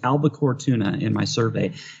use albacore tuna in my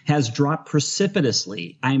survey, has dropped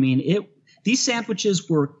precipitously. I mean, these sandwiches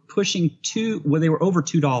were pushing they were over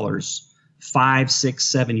 $2 5, 6,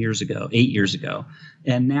 7 years ago, 8 years ago.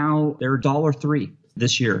 And now they're $1.03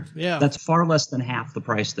 this year. Yeah. That's far less than half the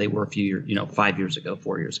price they were 5 years ago,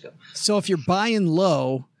 4 years ago. So if you're buying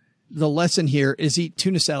low, the lesson here is eat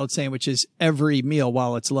tuna salad sandwiches every meal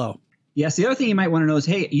while it's low. Yes, the other thing you might want to know is,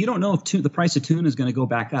 hey, you don't know if the price of tuna is going to go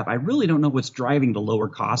back up. I really don't know what's driving the lower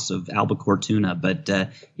costs of albacore tuna, but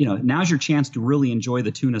now's your chance to really enjoy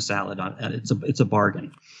the tuna salad. It's a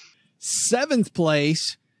bargain. Seventh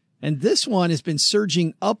place, and this one has been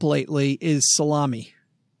surging up lately, is salami.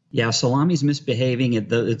 Yeah, salami's misbehaving.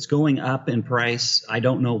 It's going up in price. I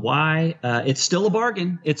don't know why. It's still a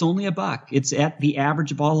bargain. It's only $1. It's at the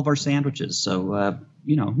average of all of our sandwiches. So,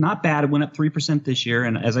 not bad. It went up 3% this year.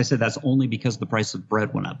 And as I said, that's only because the price of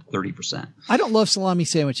bread went up 30%. I don't love salami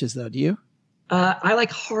sandwiches, though. Do you? I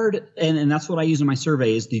like hard, and that's what I use in my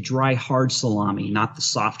survey, is the dry, hard salami, not the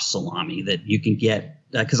soft salami that you can get.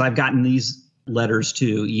 Because I've gotten these letters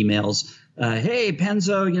too, emails. Hey,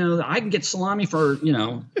 Penzo, I can get salami for,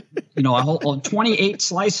 a whole 28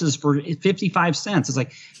 slices for 55 cents. It's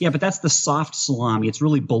like, yeah, but that's the soft salami. It's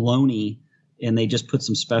really bologna, and they just put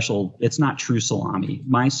some special. It's not true salami.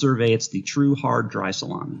 My survey, it's the true, hard, dry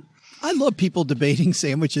salami. I love people debating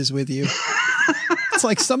sandwiches with you. It's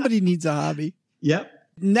like somebody needs a hobby. Yep.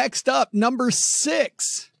 Next up, number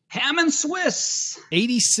 6. Ham and Swiss.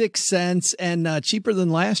 86 cents and cheaper than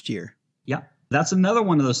last year. Yep. That's another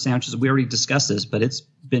one of those sandwiches. We already discussed this, but it's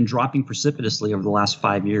been dropping precipitously over the last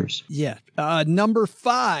 5 years. Yeah. Number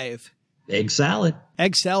 5. Egg salad.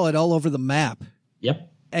 Egg salad all over the map. Yep.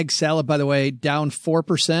 Egg salad, by the way, down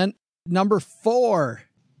 4%. Number 4.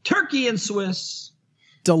 Turkey and Swiss.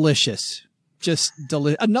 Delicious. Just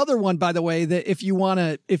delicious. Another one, by the way, that if you want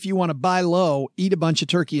to buy low, eat a bunch of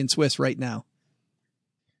turkey and Swiss right now.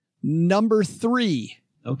 Number 3.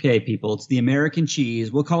 Okay, people, it's the American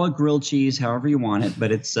cheese. We'll call it grilled cheese, however you want it,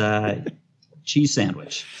 but it's cheese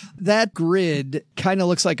sandwich. That grid kind of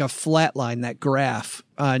looks like a flat line, that graph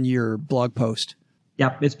on your blog post.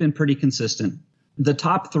 Yep, it's been pretty consistent. The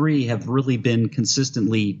top 3 have really been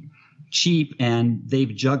consistently cheap, and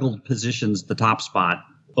they've juggled positions, the top spot,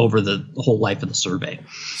 over the whole life of the survey.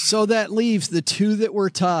 So that leaves the 2 that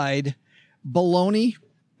were tied, bologna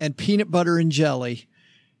and peanut butter and jelly.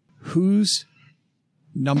 Who's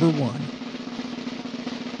number 1?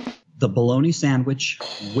 The bologna sandwich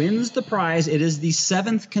wins the prize. It is the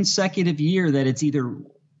 7th consecutive year that it's either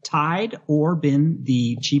tied or been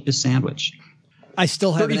the cheapest sandwich. I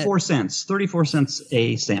still have 34 cents. 34 cents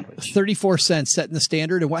a sandwich. 34 cents setting the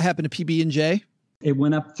standard. And what happened to PB&J? It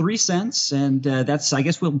went up 3 cents, and that's, I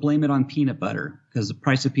guess we'll blame it on peanut butter, because the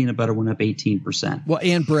price of peanut butter went up 18%. Well,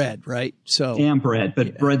 and bread, right? And bread,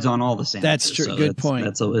 but bread's on all the sandwiches. That's true. So Good point.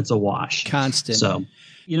 It's a wash. Constant. So,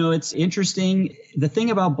 it's interesting. The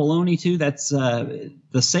thing about bologna too, that's the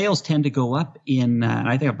sales tend to go up in.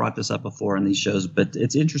 I think I brought this up before on these shows, but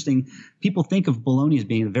it's interesting. People think of bologna as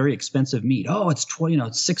being a very expensive meat. Oh, it's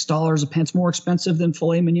it's $6 a pence more expensive than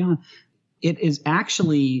filet mignon. It is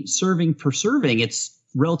actually serving per serving. It's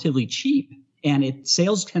relatively cheap, and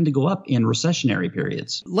sales tend to go up in recessionary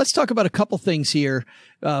periods. Let's talk about a couple things here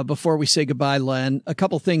before we say goodbye, Len. A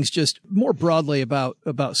couple things just more broadly about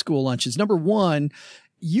school lunches. Number 1,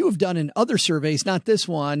 you have done in other surveys, not this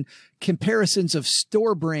one, comparisons of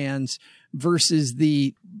store brands versus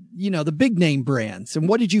the big name brands. And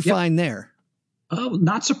what did you find there? Oh,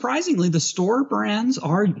 not surprisingly, the store brands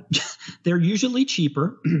they're usually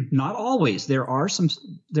cheaper. Not always. There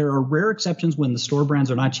are rare exceptions when the store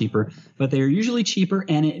brands are not cheaper, but they are usually cheaper.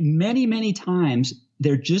 And many, many times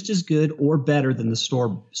they're just as good or better than the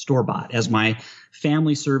store bought. As my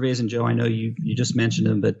family surveys, and Joe, I know you just mentioned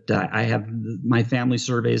them, but I have my family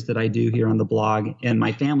surveys that I do here on the blog, and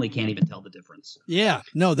my family can't even tell the difference. Yeah,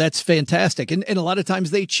 no, that's fantastic. And a lot of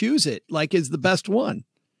times they choose it like is the best one.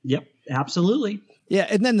 Yep, absolutely. Yeah,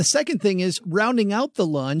 and then the second thing is rounding out the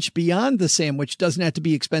lunch beyond the sandwich doesn't have to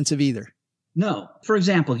be expensive either. No. For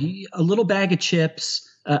example, a little bag of chips,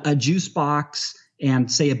 a juice box,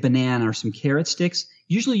 and say a banana or some carrot sticks,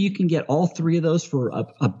 usually you can get all three of those for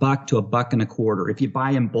 $1 to $1.25. If you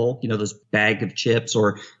buy in bulk, those bag of chips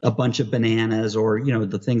or a bunch of bananas or,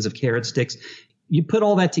 the things of carrot sticks, you put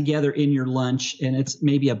all that together in your lunch and it's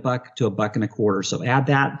maybe $1 to $1.25. So add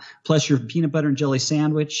that plus your peanut butter and jelly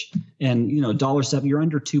sandwich and, $1.07, you're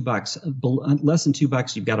under $2, less than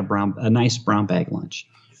 $2. You've got a nice brown bag lunch.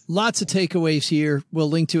 Lots of takeaways here. We'll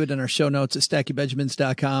link to it in our show notes at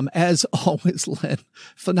stackingbenjamins.com. As always, Len,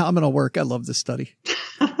 phenomenal work. I love this study.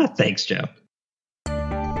 Thanks, Joe.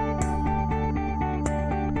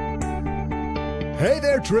 Hey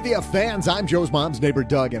there, trivia fans. I'm Joe's mom's neighbor,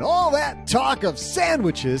 Doug, and all that talk of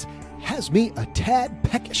sandwiches has me a tad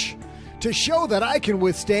peckish. To show that I can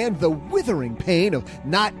withstand the withering pain of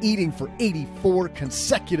not eating for 84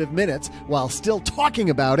 consecutive minutes while still talking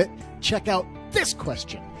about it, check out this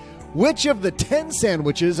question. Which of the 10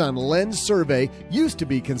 sandwiches on Len's survey used to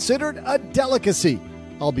be considered a delicacy?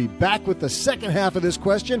 I'll be back with the second half of this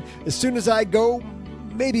question as soon as I go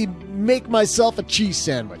maybe make myself a cheese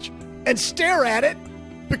sandwich and stare at it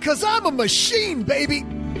because I'm a machine, baby.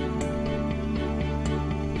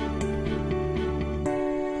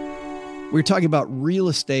 We were talking about real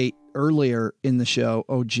estate earlier in the show,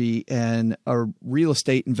 OG, and a real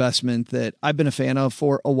estate investment that I've been a fan of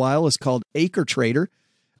for a while is called Acre Trader.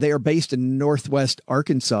 They are based in Northwest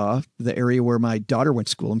Arkansas, the area where my daughter went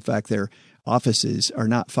to school. In fact, their offices are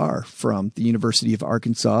not far from the University of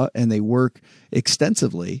Arkansas, and they work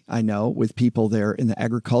extensively, I know, with people there in the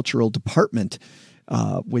agricultural department,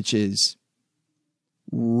 which is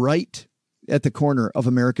right at the corner of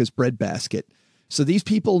America's breadbasket. So these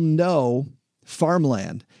people know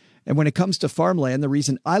farmland. And when it comes to farmland, the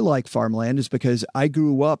reason I like farmland is because I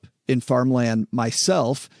grew up in farmland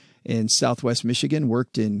myself in Southwest Michigan,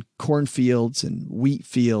 worked in cornfields and wheat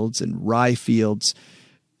fields and rye fields,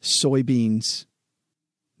 soybeans.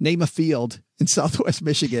 Name a field in Southwest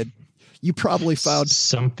Michigan. You probably found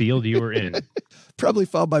some field you were in. Probably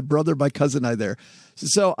found my brother, my cousin, I there.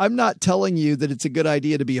 So I'm not telling you that it's a good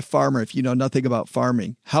idea to be a farmer if you know nothing about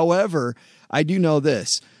farming. However, I do know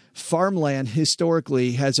this. Farmland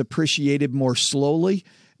historically has appreciated more slowly,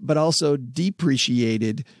 but also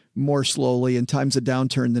depreciated more slowly in times of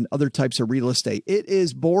downturn than other types of real estate. It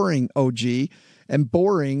is boring, OG, and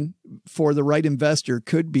boring for the right investor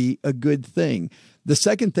could be a good thing. The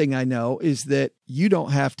second thing I know is that you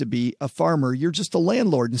don't have to be a farmer. You're just a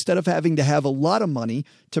landlord. Instead of having to have a lot of money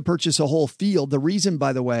to purchase a whole field, the reason,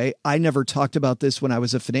 by the way, I never talked about this when I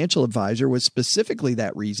was a financial advisor was specifically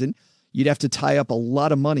that reason. You'd have to tie up a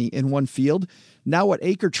lot of money in one field. Now what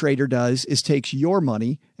Acre Trader does is takes your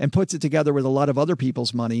money and puts it together with a lot of other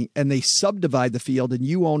people's money, and they subdivide the field, and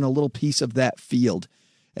you own a little piece of that field.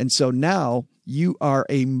 And so now you are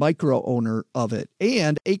a micro owner of it.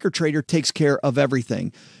 And Acre Trader takes care of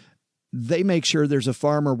everything. They make sure there's a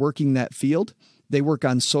farmer working that field. They work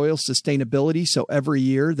on soil sustainability. So every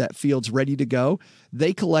year that field's ready to go.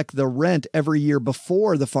 They collect the rent every year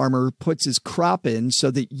before the farmer puts his crop in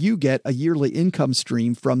so that you get a yearly income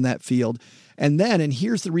stream from that field. And then, and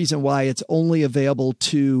here's the reason why it's only available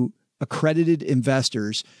to accredited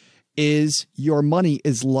investors, is your money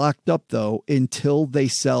is locked up, though, until they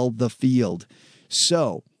sell the field.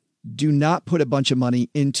 So do not put a bunch of money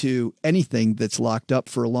into anything that's locked up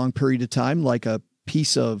for a long period of time, like a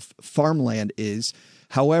piece of farmland is.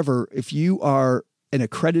 However, if you are an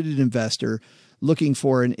accredited investor looking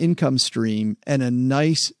for an income stream and a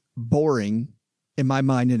nice, boring, in my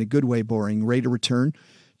mind, in a good way, boring rate of return,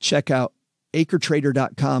 check out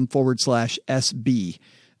acretrader.com/SB.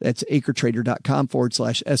 That's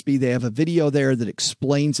acretrader.com/SB. They have a video there that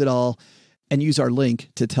explains it all, and use our link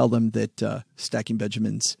to tell them that Stacking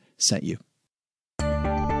Benjamins sent you.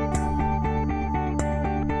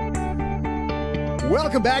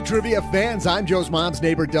 Welcome back, trivia fans. I'm Joe's mom's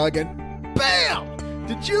neighbor, Doug, and bam!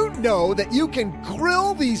 Did you know that you can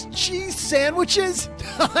grill these cheese sandwiches?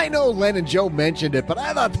 I know Len and Joe mentioned it, but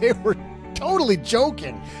I thought they were totally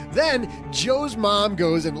joking. Then Joe's mom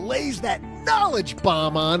goes and lays that knowledge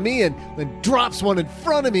bomb on me and then drops one in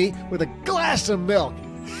front of me with a glass of milk.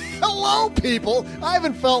 Hello, people. I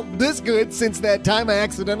haven't felt this good since that time I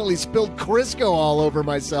accidentally spilled Crisco all over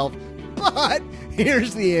myself. But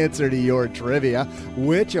here's the answer to your trivia.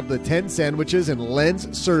 Which of the 10 sandwiches in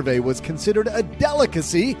Len's survey was considered a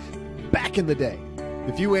delicacy back in the day?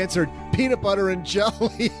 If you answered peanut butter and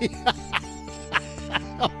jelly...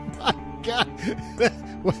 Oh, my God.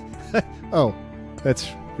 Oh, that's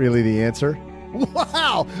really the answer?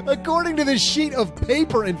 Wow! According to this sheet of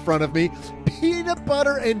paper in front of me, peanut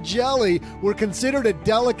butter and jelly were considered a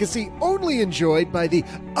delicacy only enjoyed by the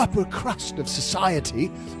upper crust of society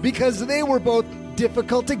because they were both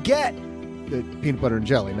difficult to get. The peanut butter and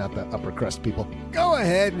jelly, not the upper crust people. Go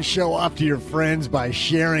ahead and show off to your friends by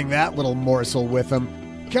sharing that little morsel with them.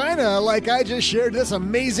 Kinda like I just shared this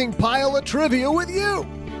amazing pile of trivia with you.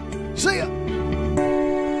 See ya.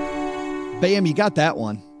 Bam, you got that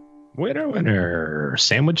one. Winner, winner,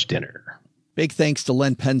 sandwich dinner. Big thanks to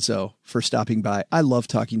Len Penzo for stopping by. I love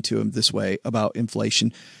talking to him this way about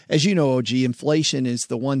inflation. As you know, OG, inflation is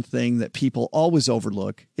the one thing that people always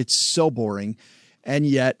overlook. It's so boring. And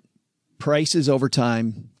yet, prices over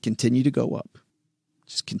time continue to go up.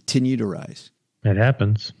 Just continue to rise. It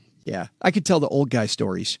happens. Yeah. I could tell the old guy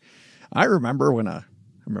stories. I remember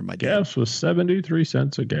my dad. Gas was 73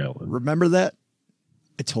 cents a gallon. Remember that?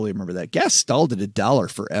 I totally remember that. Gas stalled at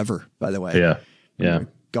 $1 forever, by the way. Yeah. Yeah.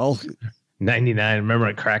 Golf. 99. Remember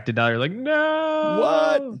it cracked $1? Like, no.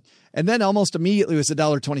 What? And then almost immediately it was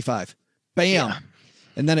 $1.25. Bam. Yeah.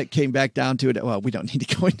 And then it came back down to it. Well, we don't need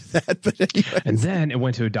to go into that, but anyway. And then it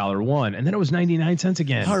went to $1.01, and then it was 99 cents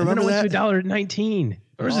again. I remember and then it that. went to $1.19.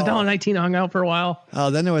 Or was it $1.19 hung out for a while? Oh,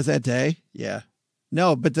 then there was that day. Yeah.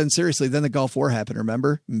 No, but then seriously, then the Gulf War happened,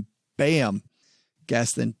 remember? And bam.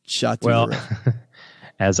 Gas then shot through the roof.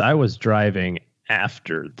 As I was driving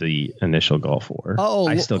after the initial Gulf War,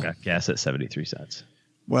 I still got gas at 73 cents.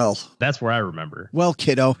 Well, that's where I remember. Well,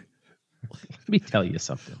 kiddo, let me tell you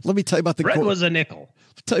something. Let me tell you about the bread was a nickel.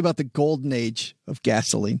 I'll tell you about the golden age of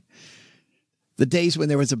gasoline. The days when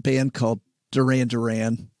there was a band called Duran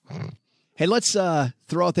Duran. Hey, let's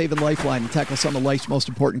throw out the Haven Lifeline and tackle some of life's most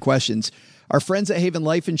important questions. Our friends at Haven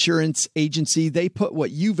Life Insurance Agency, they put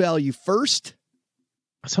what you value first.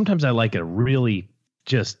 Sometimes I like a really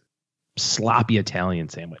just sloppy Italian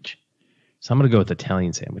sandwich. So I'm going to go with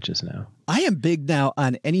Italian sandwiches now. I am big now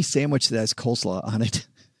on any sandwich that has coleslaw on it.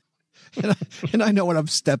 and I know when I'm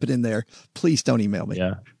stepping in there. Please don't email me.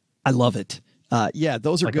 Yeah. I love it. Yeah,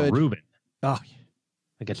 those are like good. Like a Reuben. Oh,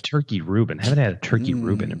 like a turkey Reuben. Haven't had a turkey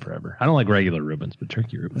Reuben in forever. I don't like regular Reubens, but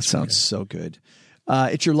turkey Reuben. That sounds so good.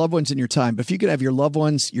 It's your loved ones and your time. But if you could have your loved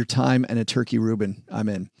ones, your time, and a turkey Reuben, I'm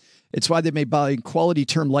in. It's why they made buying quality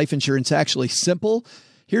term life insurance actually simple.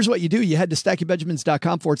 Here's what you do. You head to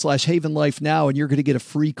stackingbenjamins.com/Haven Life now, and you're going to get a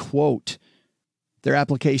free quote. Their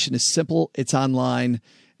application is simple. It's online,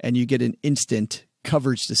 and you get an instant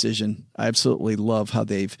coverage decision. I absolutely love how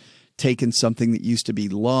they've taken something that used to be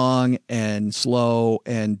long and slow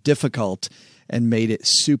and difficult and made it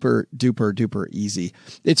super duper duper easy.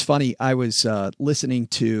 It's funny. I was listening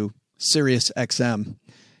to Sirius XM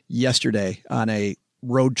yesterday on a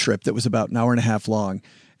road trip that was about an hour and a half long.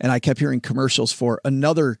 And I kept hearing commercials for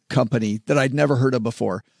another company that I'd never heard of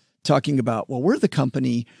before talking about, well, we're the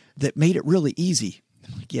company that made it really easy.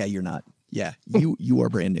 I'm like, yeah, you're not. Yeah, you are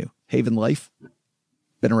brand new. Haven Life,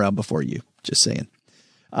 been around before you. Just saying.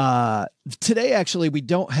 Today, actually, we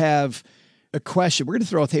don't have a question. We're going to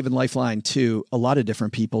throw out Haven Lifeline to a lot of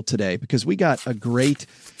different people today because we got a great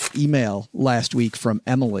email last week from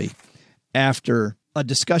Emily after a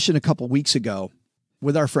discussion a couple weeks ago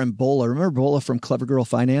with our friend Bola. Remember Bola from Clever Girl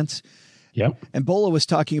Finance? Yep. And Bola was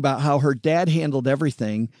talking about how her dad handled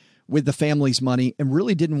everything with the family's money and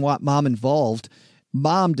really didn't want mom involved.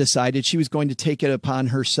 Mom decided she was going to take it upon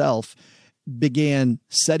herself, began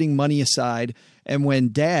setting money aside. And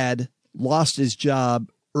when dad lost his job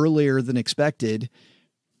earlier than expected,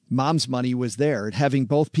 mom's money was there. And having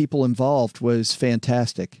both people involved was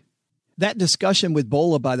fantastic. That discussion with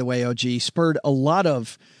Bola, by the way, OG, spurred a lot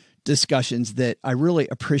of discussions that I really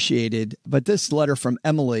appreciated. But this letter from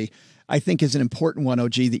Emily, I think, is an important one,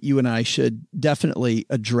 OG, that you and I should definitely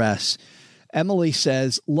address. Emily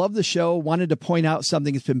says, love the show. Wanted to point out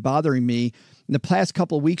something that's been bothering me. In the past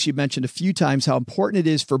couple of weeks, you mentioned a few times how important it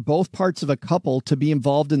is for both parts of a couple to be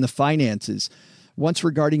involved in the finances. Once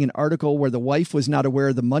regarding an article where the wife was not aware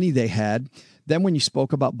of the money they had. Then when you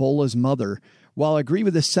spoke about Bola's mother. While I agree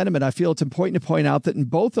with this sentiment, I feel it's important to point out that in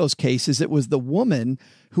both those cases, it was the woman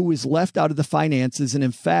who was left out of the finances. And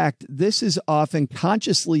in fact, this is often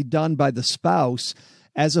consciously done by the spouse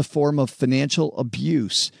as a form of financial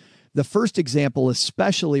abuse. The first example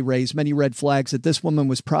especially raised many red flags that this woman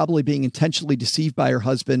was probably being intentionally deceived by her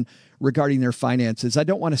husband regarding their finances. I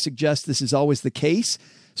don't want to suggest this is always the case.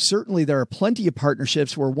 Certainly, there are plenty of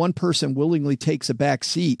partnerships where one person willingly takes a back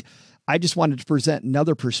seat. I just wanted to present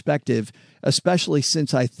another perspective, especially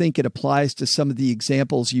since I think it applies to some of the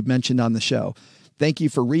examples you mentioned on the show. Thank you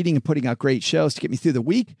for reading and putting out great shows to get me through the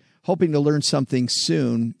week. Hoping to learn something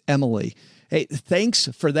soon, Emily. Hey, thanks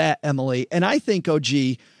for that, Emily. And I think,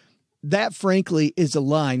 OG, that frankly is a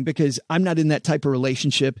line because I'm not in that type of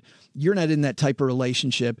relationship. You're not in that type of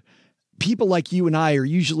relationship. people like you and I are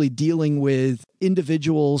usually dealing with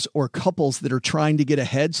individuals or couples that are trying to get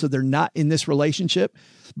ahead, so they're not in this relationship.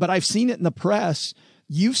 But I've seen it in the press.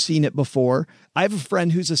 You've seen it before. I have a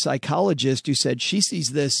friend who's a psychologist who said she sees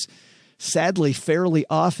this, sadly, fairly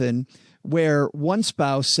often, where one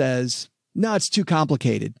spouse says, no, it's too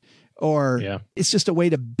complicated, or it's just a way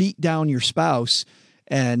to beat down your spouse.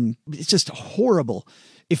 And it's just horrible.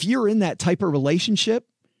 If you're in that type of relationship,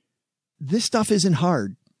 this stuff isn't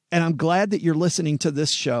hard. And I'm glad that you're listening to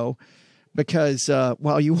this show, because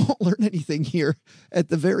while you won't learn anything here, at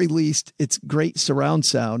the very least, it's great surround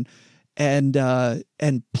sound. And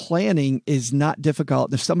planning is not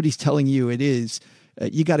difficult. If somebody's telling you it is,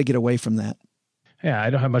 you got to get away from that. Yeah, I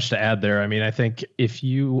don't have much to add there. I mean, I think if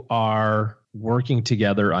you are working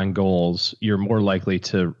together on goals, you're more likely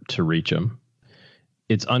to reach them.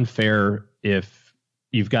 It's unfair if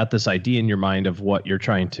you've got this idea in your mind of what you're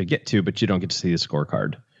trying to get to, but you don't get to see the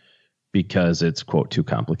scorecard because it's, quote, too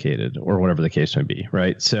complicated or whatever the case may be,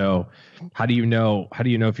 right? So how do you know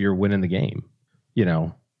if you're winning the game? You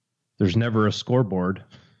know, there's never a scoreboard.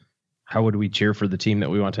 How would we cheer for the team that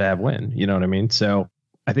we want to have win? You know what I mean? So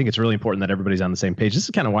I think it's really important that everybody's on the same page. This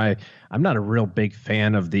is kind of why I'm not a real big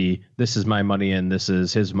fan of the this is my money and this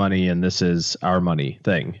is his money and this is our money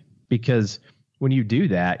thing. Because when you do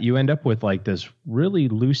that, you end up with like this really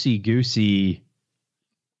loosey-goosey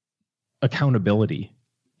accountability,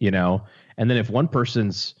 you know? And then if one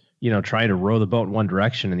person's, you know, trying to row the boat in one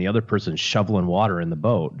direction and the other person's shoveling water in the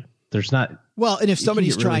boat, there's not. Well, and if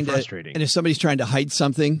somebody's really trying to hide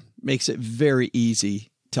something, makes it very easy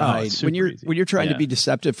to hide. When you're trying to be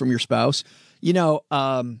deceptive from your spouse, you know,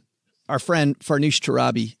 our friend Farnoosh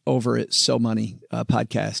Tarabi over at So Money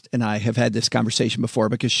podcast and I have had this conversation before,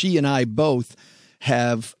 because she and I both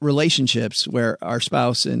have relationships where our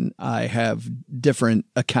spouse and I have different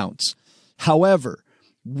accounts. However,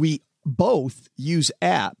 we both use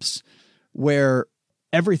apps where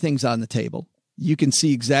everything's on the table. You can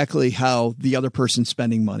see exactly how the other person's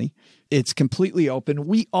spending money. It's completely open.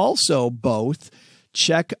 We also both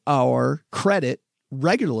check our credit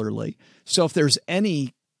regularly. So if there's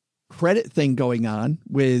any credit thing going on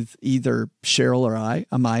with either Cheryl or I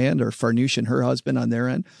on my end, or Farnoosh and her husband on their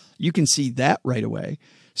end, you can see that right away.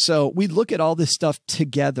 So we look at all this stuff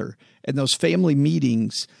together, and those family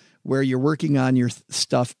meetings where you're working on your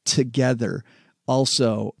stuff together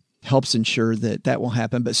also helps ensure that that won't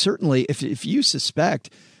happen. But certainly if you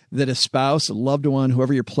suspect that a spouse, a loved one,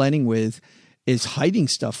 whoever you're planning with is hiding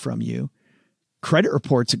stuff from you, credit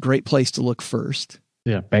report's a great place to look first.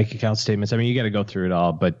 Yeah, bank account statements. I mean, you got to go through it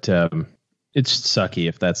all, but it's sucky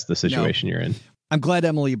if that's the situation you're in. I'm glad,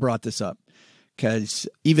 Emily, you brought this up, because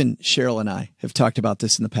even Cheryl and I have talked about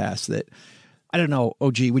this in the past, that, I don't know,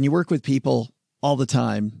 OG, when you work with people all the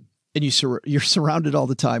time and you're surrounded all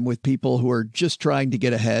the time with people who are just trying to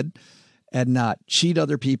get ahead and not cheat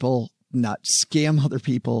other people, not scam other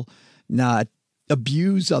people, not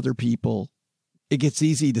abuse other people, it gets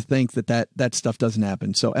easy to think that stuff doesn't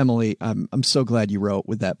happen. So Emily, I'm so glad you wrote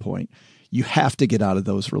with that point. You have to get out of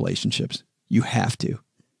those relationships. You have to.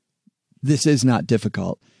 This is not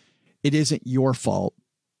difficult. It isn't your fault,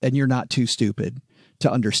 and you're not too stupid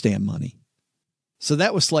to understand money. So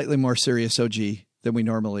that was slightly more serious, OG, than we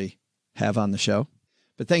normally have on the show.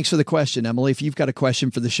 But thanks for the question, Emily. If you've got a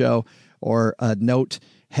question for the show or a note,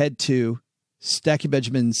 head to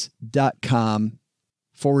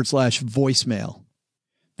stackingbenjamins.com/voicemail.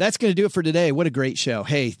 That's going to do it for today. What a great show.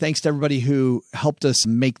 Hey, thanks to everybody who helped us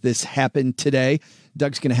make this happen today.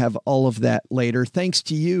 Doug's going to have all of that later. Thanks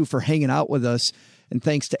to you for hanging out with us. And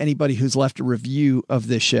thanks to anybody who's left a review of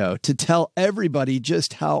this show to tell everybody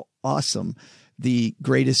just how awesome the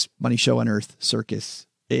greatest money show on earth, Circus,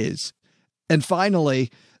 is. And finally,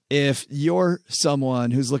 if you're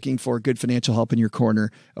someone who's looking for good financial help in your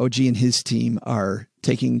corner, OG and his team are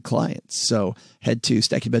taking clients. So head to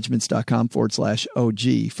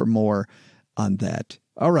stackingbenjamins.com/OG for more on that.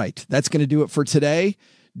 All right. That's going to do it for today.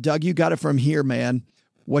 Doug, you got it from here, man.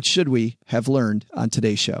 What should we have learned on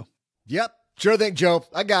today's show? Yep. Sure thing, Joe.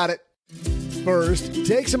 I got it. First,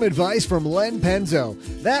 take some advice from Len Penzo.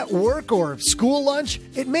 That work or school lunch,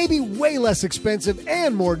 it may be way less expensive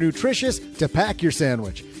and more nutritious to pack your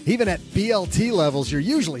sandwich. Even at BLT levels, you're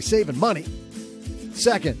usually saving money.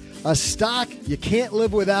 Second, a stock you can't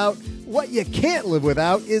live without. What you can't live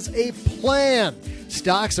without is a plan.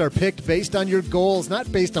 Stocks are picked based on your goals,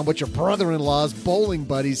 not based on what your brother-in-law's bowling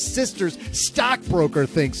buddy's sister's stockbroker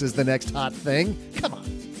thinks is the next hot thing. Come on.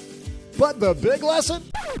 But the big lesson?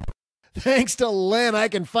 Thanks to Len, I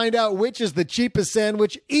can find out which is the cheapest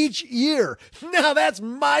sandwich each year. Now that's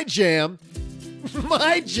my jam.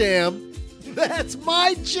 My jam. That's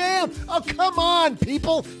my jam. Oh, come on,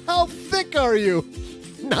 people. How thick are you?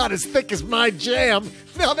 Not as thick as my jam.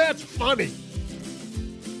 Now that's funny.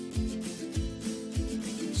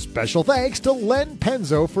 Special thanks to Len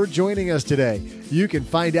Penzo for joining us today. You can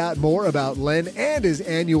find out more about Len and his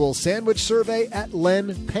annual sandwich survey at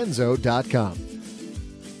lenpenzo.com.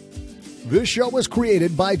 This show was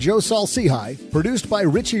created by Joe Salsihai, produced by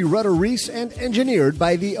Richie Rutter-Reese, and engineered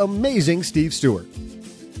by the amazing Steve Stewart.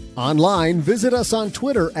 Online, visit us on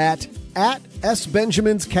Twitter at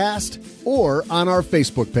 @SBenjaminsCast or on our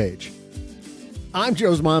Facebook page. I'm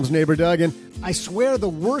Joe's mom's neighbor, Doug, and I swear the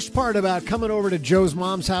worst part about coming over to Joe's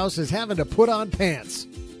mom's house is having to put on pants.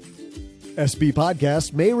 SB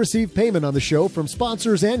Podcasts may receive payment on the show from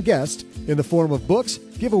sponsors and guests in the form of books,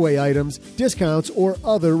 giveaway items, discounts, or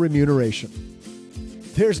other remuneration.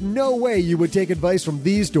 There's no way you would take advice from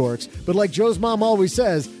these dorks, but like Joe's mom always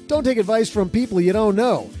says, don't take advice from people you don't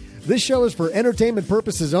know. This show is for entertainment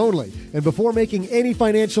purposes only, and before making any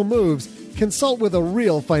financial moves, consult with a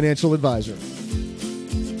real financial advisor.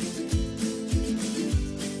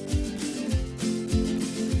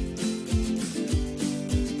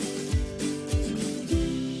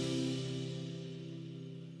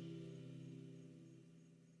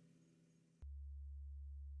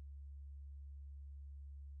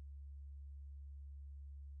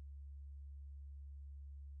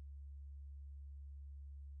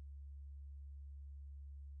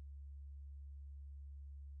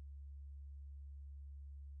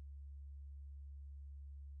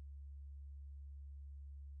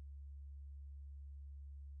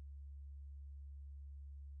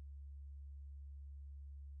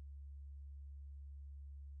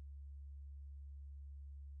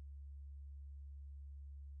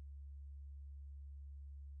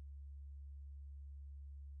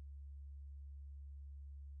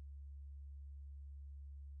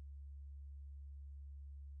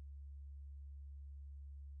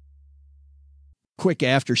 Quick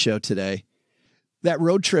after show today. That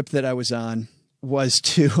road trip that I was on was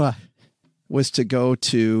to go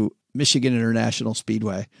to Michigan International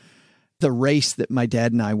Speedway, the race that my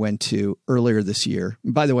dad and I went to earlier this year.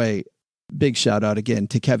 And by the way, big shout out again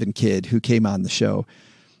to Kevin Kidd, who came on the show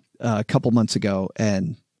a couple months ago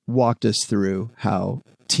and walked us through how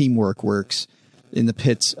teamwork works in the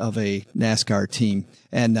pits of a NASCAR team.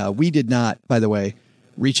 And we did not, by the way,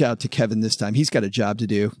 reach out to Kevin this time. He's got a job to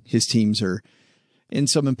do. His teams are in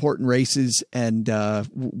some important races, and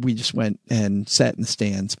we just went and sat in the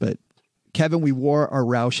stands. But Kevin, we wore our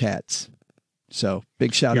Roush hats. So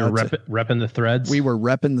big shout out. Repping the threads. We were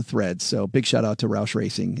repping the threads. So big shout out to Roush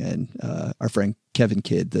Racing and our friend Kevin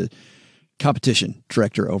Kidd, the competition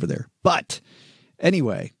director over there. But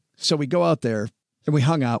anyway, so we go out there and we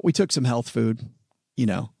hung out. We took some health food,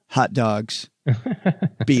 hot dogs,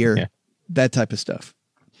 beer, that type of stuff,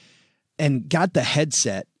 and got the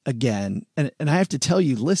headset again. And I have to tell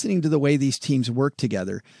you, listening to the way these teams work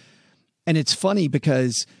together, and it's funny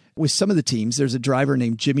because with some of the teams, there's a driver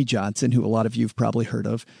named Jimmy Johnson, who a lot of you have probably heard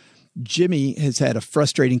of. Jimmy has had a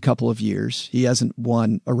frustrating couple of years. He hasn't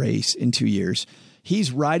won a race in 2 years.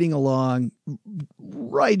 He's riding along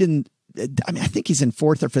I think he's in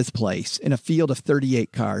 4th or 5th place in a field of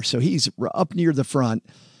 38 cars. So he's up near the front.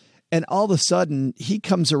 And all of a sudden, he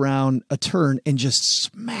comes around a turn and just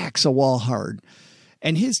smacks a wall hard.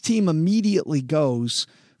 And his team immediately goes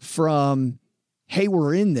from, hey,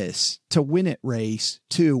 we're in this to win it race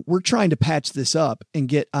to we're trying to patch this up and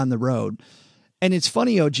get on the road. And it's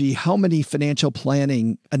funny, OG, how many financial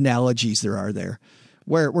planning analogies there are there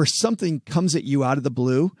where something comes at you out of the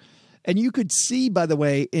blue. And you could see, by the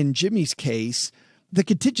way, in Jimmy's case, the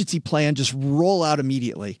contingency plan just roll out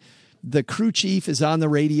immediately. The crew chief is on the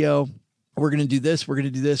radio. We're going to do this. We're going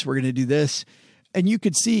to do this. We're going to do this. And you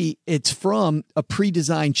could see it's from a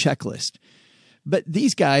pre-designed checklist. But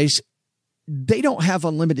these guys, they don't have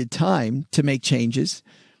unlimited time to make changes.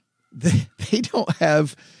 They don't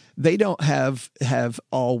have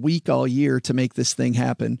all week, all year to make this thing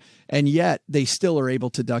happen. And yet they still are able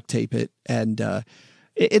to duct tape it. And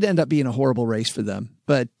it ended up being a horrible race for them.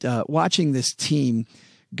 But watching this team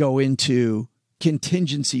go into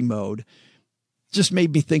contingency mode just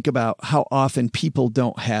made me think about how often people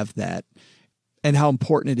don't have that, and how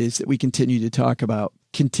important it is that we continue to talk about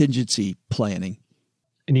contingency planning.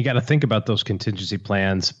 And you got to think about those contingency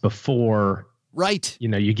plans before, right?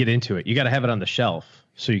 You get into it. You got to have it on the shelf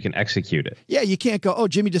so you can execute it. Yeah, you can't go, oh,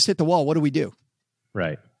 Jimmy just hit the wall. What do we do?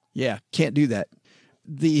 Right. Yeah, can't do that.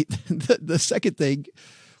 The second thing,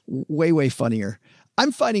 way funnier.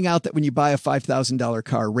 I'm finding out that when you buy a $5,000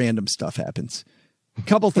 car, random stuff happens.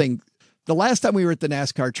 Couple things. The last time we were at the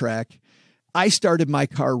NASCAR track, I started my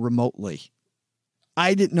car remotely.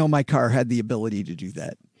 I didn't know my car had the ability to do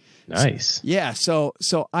that. Nice. Yeah. So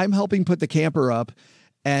I'm helping put the camper up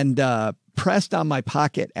and pressed on my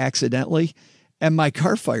pocket accidentally, and my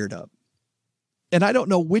car fired up. And I don't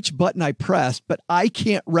know which button I pressed, but I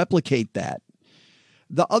can't replicate that.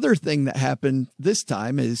 The other thing that happened this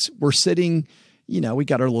time is we're sitting, we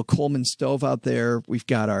got our little Coleman stove out there. We've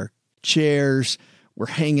got our chairs. We're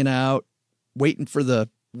hanging out, waiting for the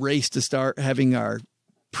race to start, having our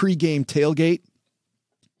pregame tailgate.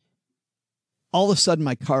 All of a sudden,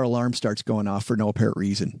 my car alarm starts going off for no apparent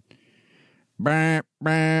reason. Bah,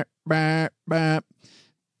 bah, bah, bah.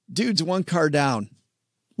 Dude's one car down.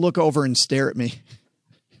 Look over and stare at me.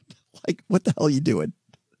 Like, what the hell are you doing?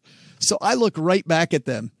 So I look right back at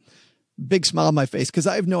them. Big smile on my face because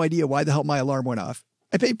I have no idea why the hell my alarm went off.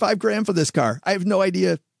 I paid $5,000 for this car. I have no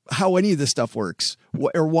idea how any of this stuff works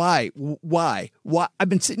or why. I've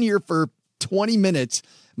been sitting here for 20 minutes.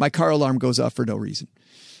 My car alarm goes off for no reason.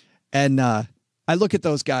 And I look at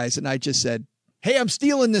those guys and I just said, hey, I'm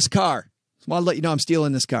stealing this car. I want to let you know I'm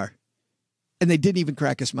stealing this car. And they didn't even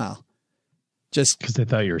crack a smile. Just because they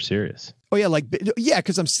thought you were serious. Oh, yeah.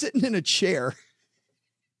 Because I'm sitting in a chair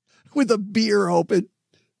with a beer open.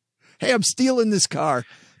 Hey, I'm stealing this car.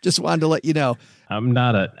 Just wanted to let you know. I'm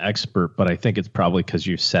not an expert, but I think it's probably because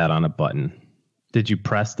you sat on a button. Did you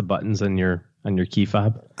press the buttons on your key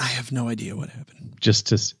fob? I have no idea what happened. Just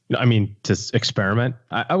to experiment.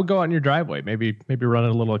 I would go out in your driveway, maybe run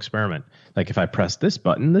a little experiment. Like if I press this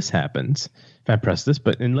button, this happens. If I press this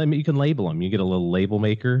button, and you can label them. You get a little label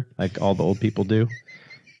maker, like all the old people do,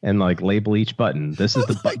 and like label each button. This is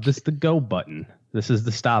this is the go button. This is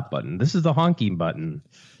the stop button. This is the honking button.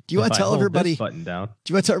 Do you want to tell everybody? Button down.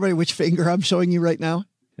 Do you want to tell everybody which finger I'm showing you right now?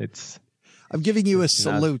 I'm giving you a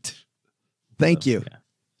salute. Thank you. Yeah.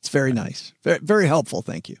 It's very nice. Very, very helpful.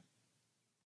 Thank you.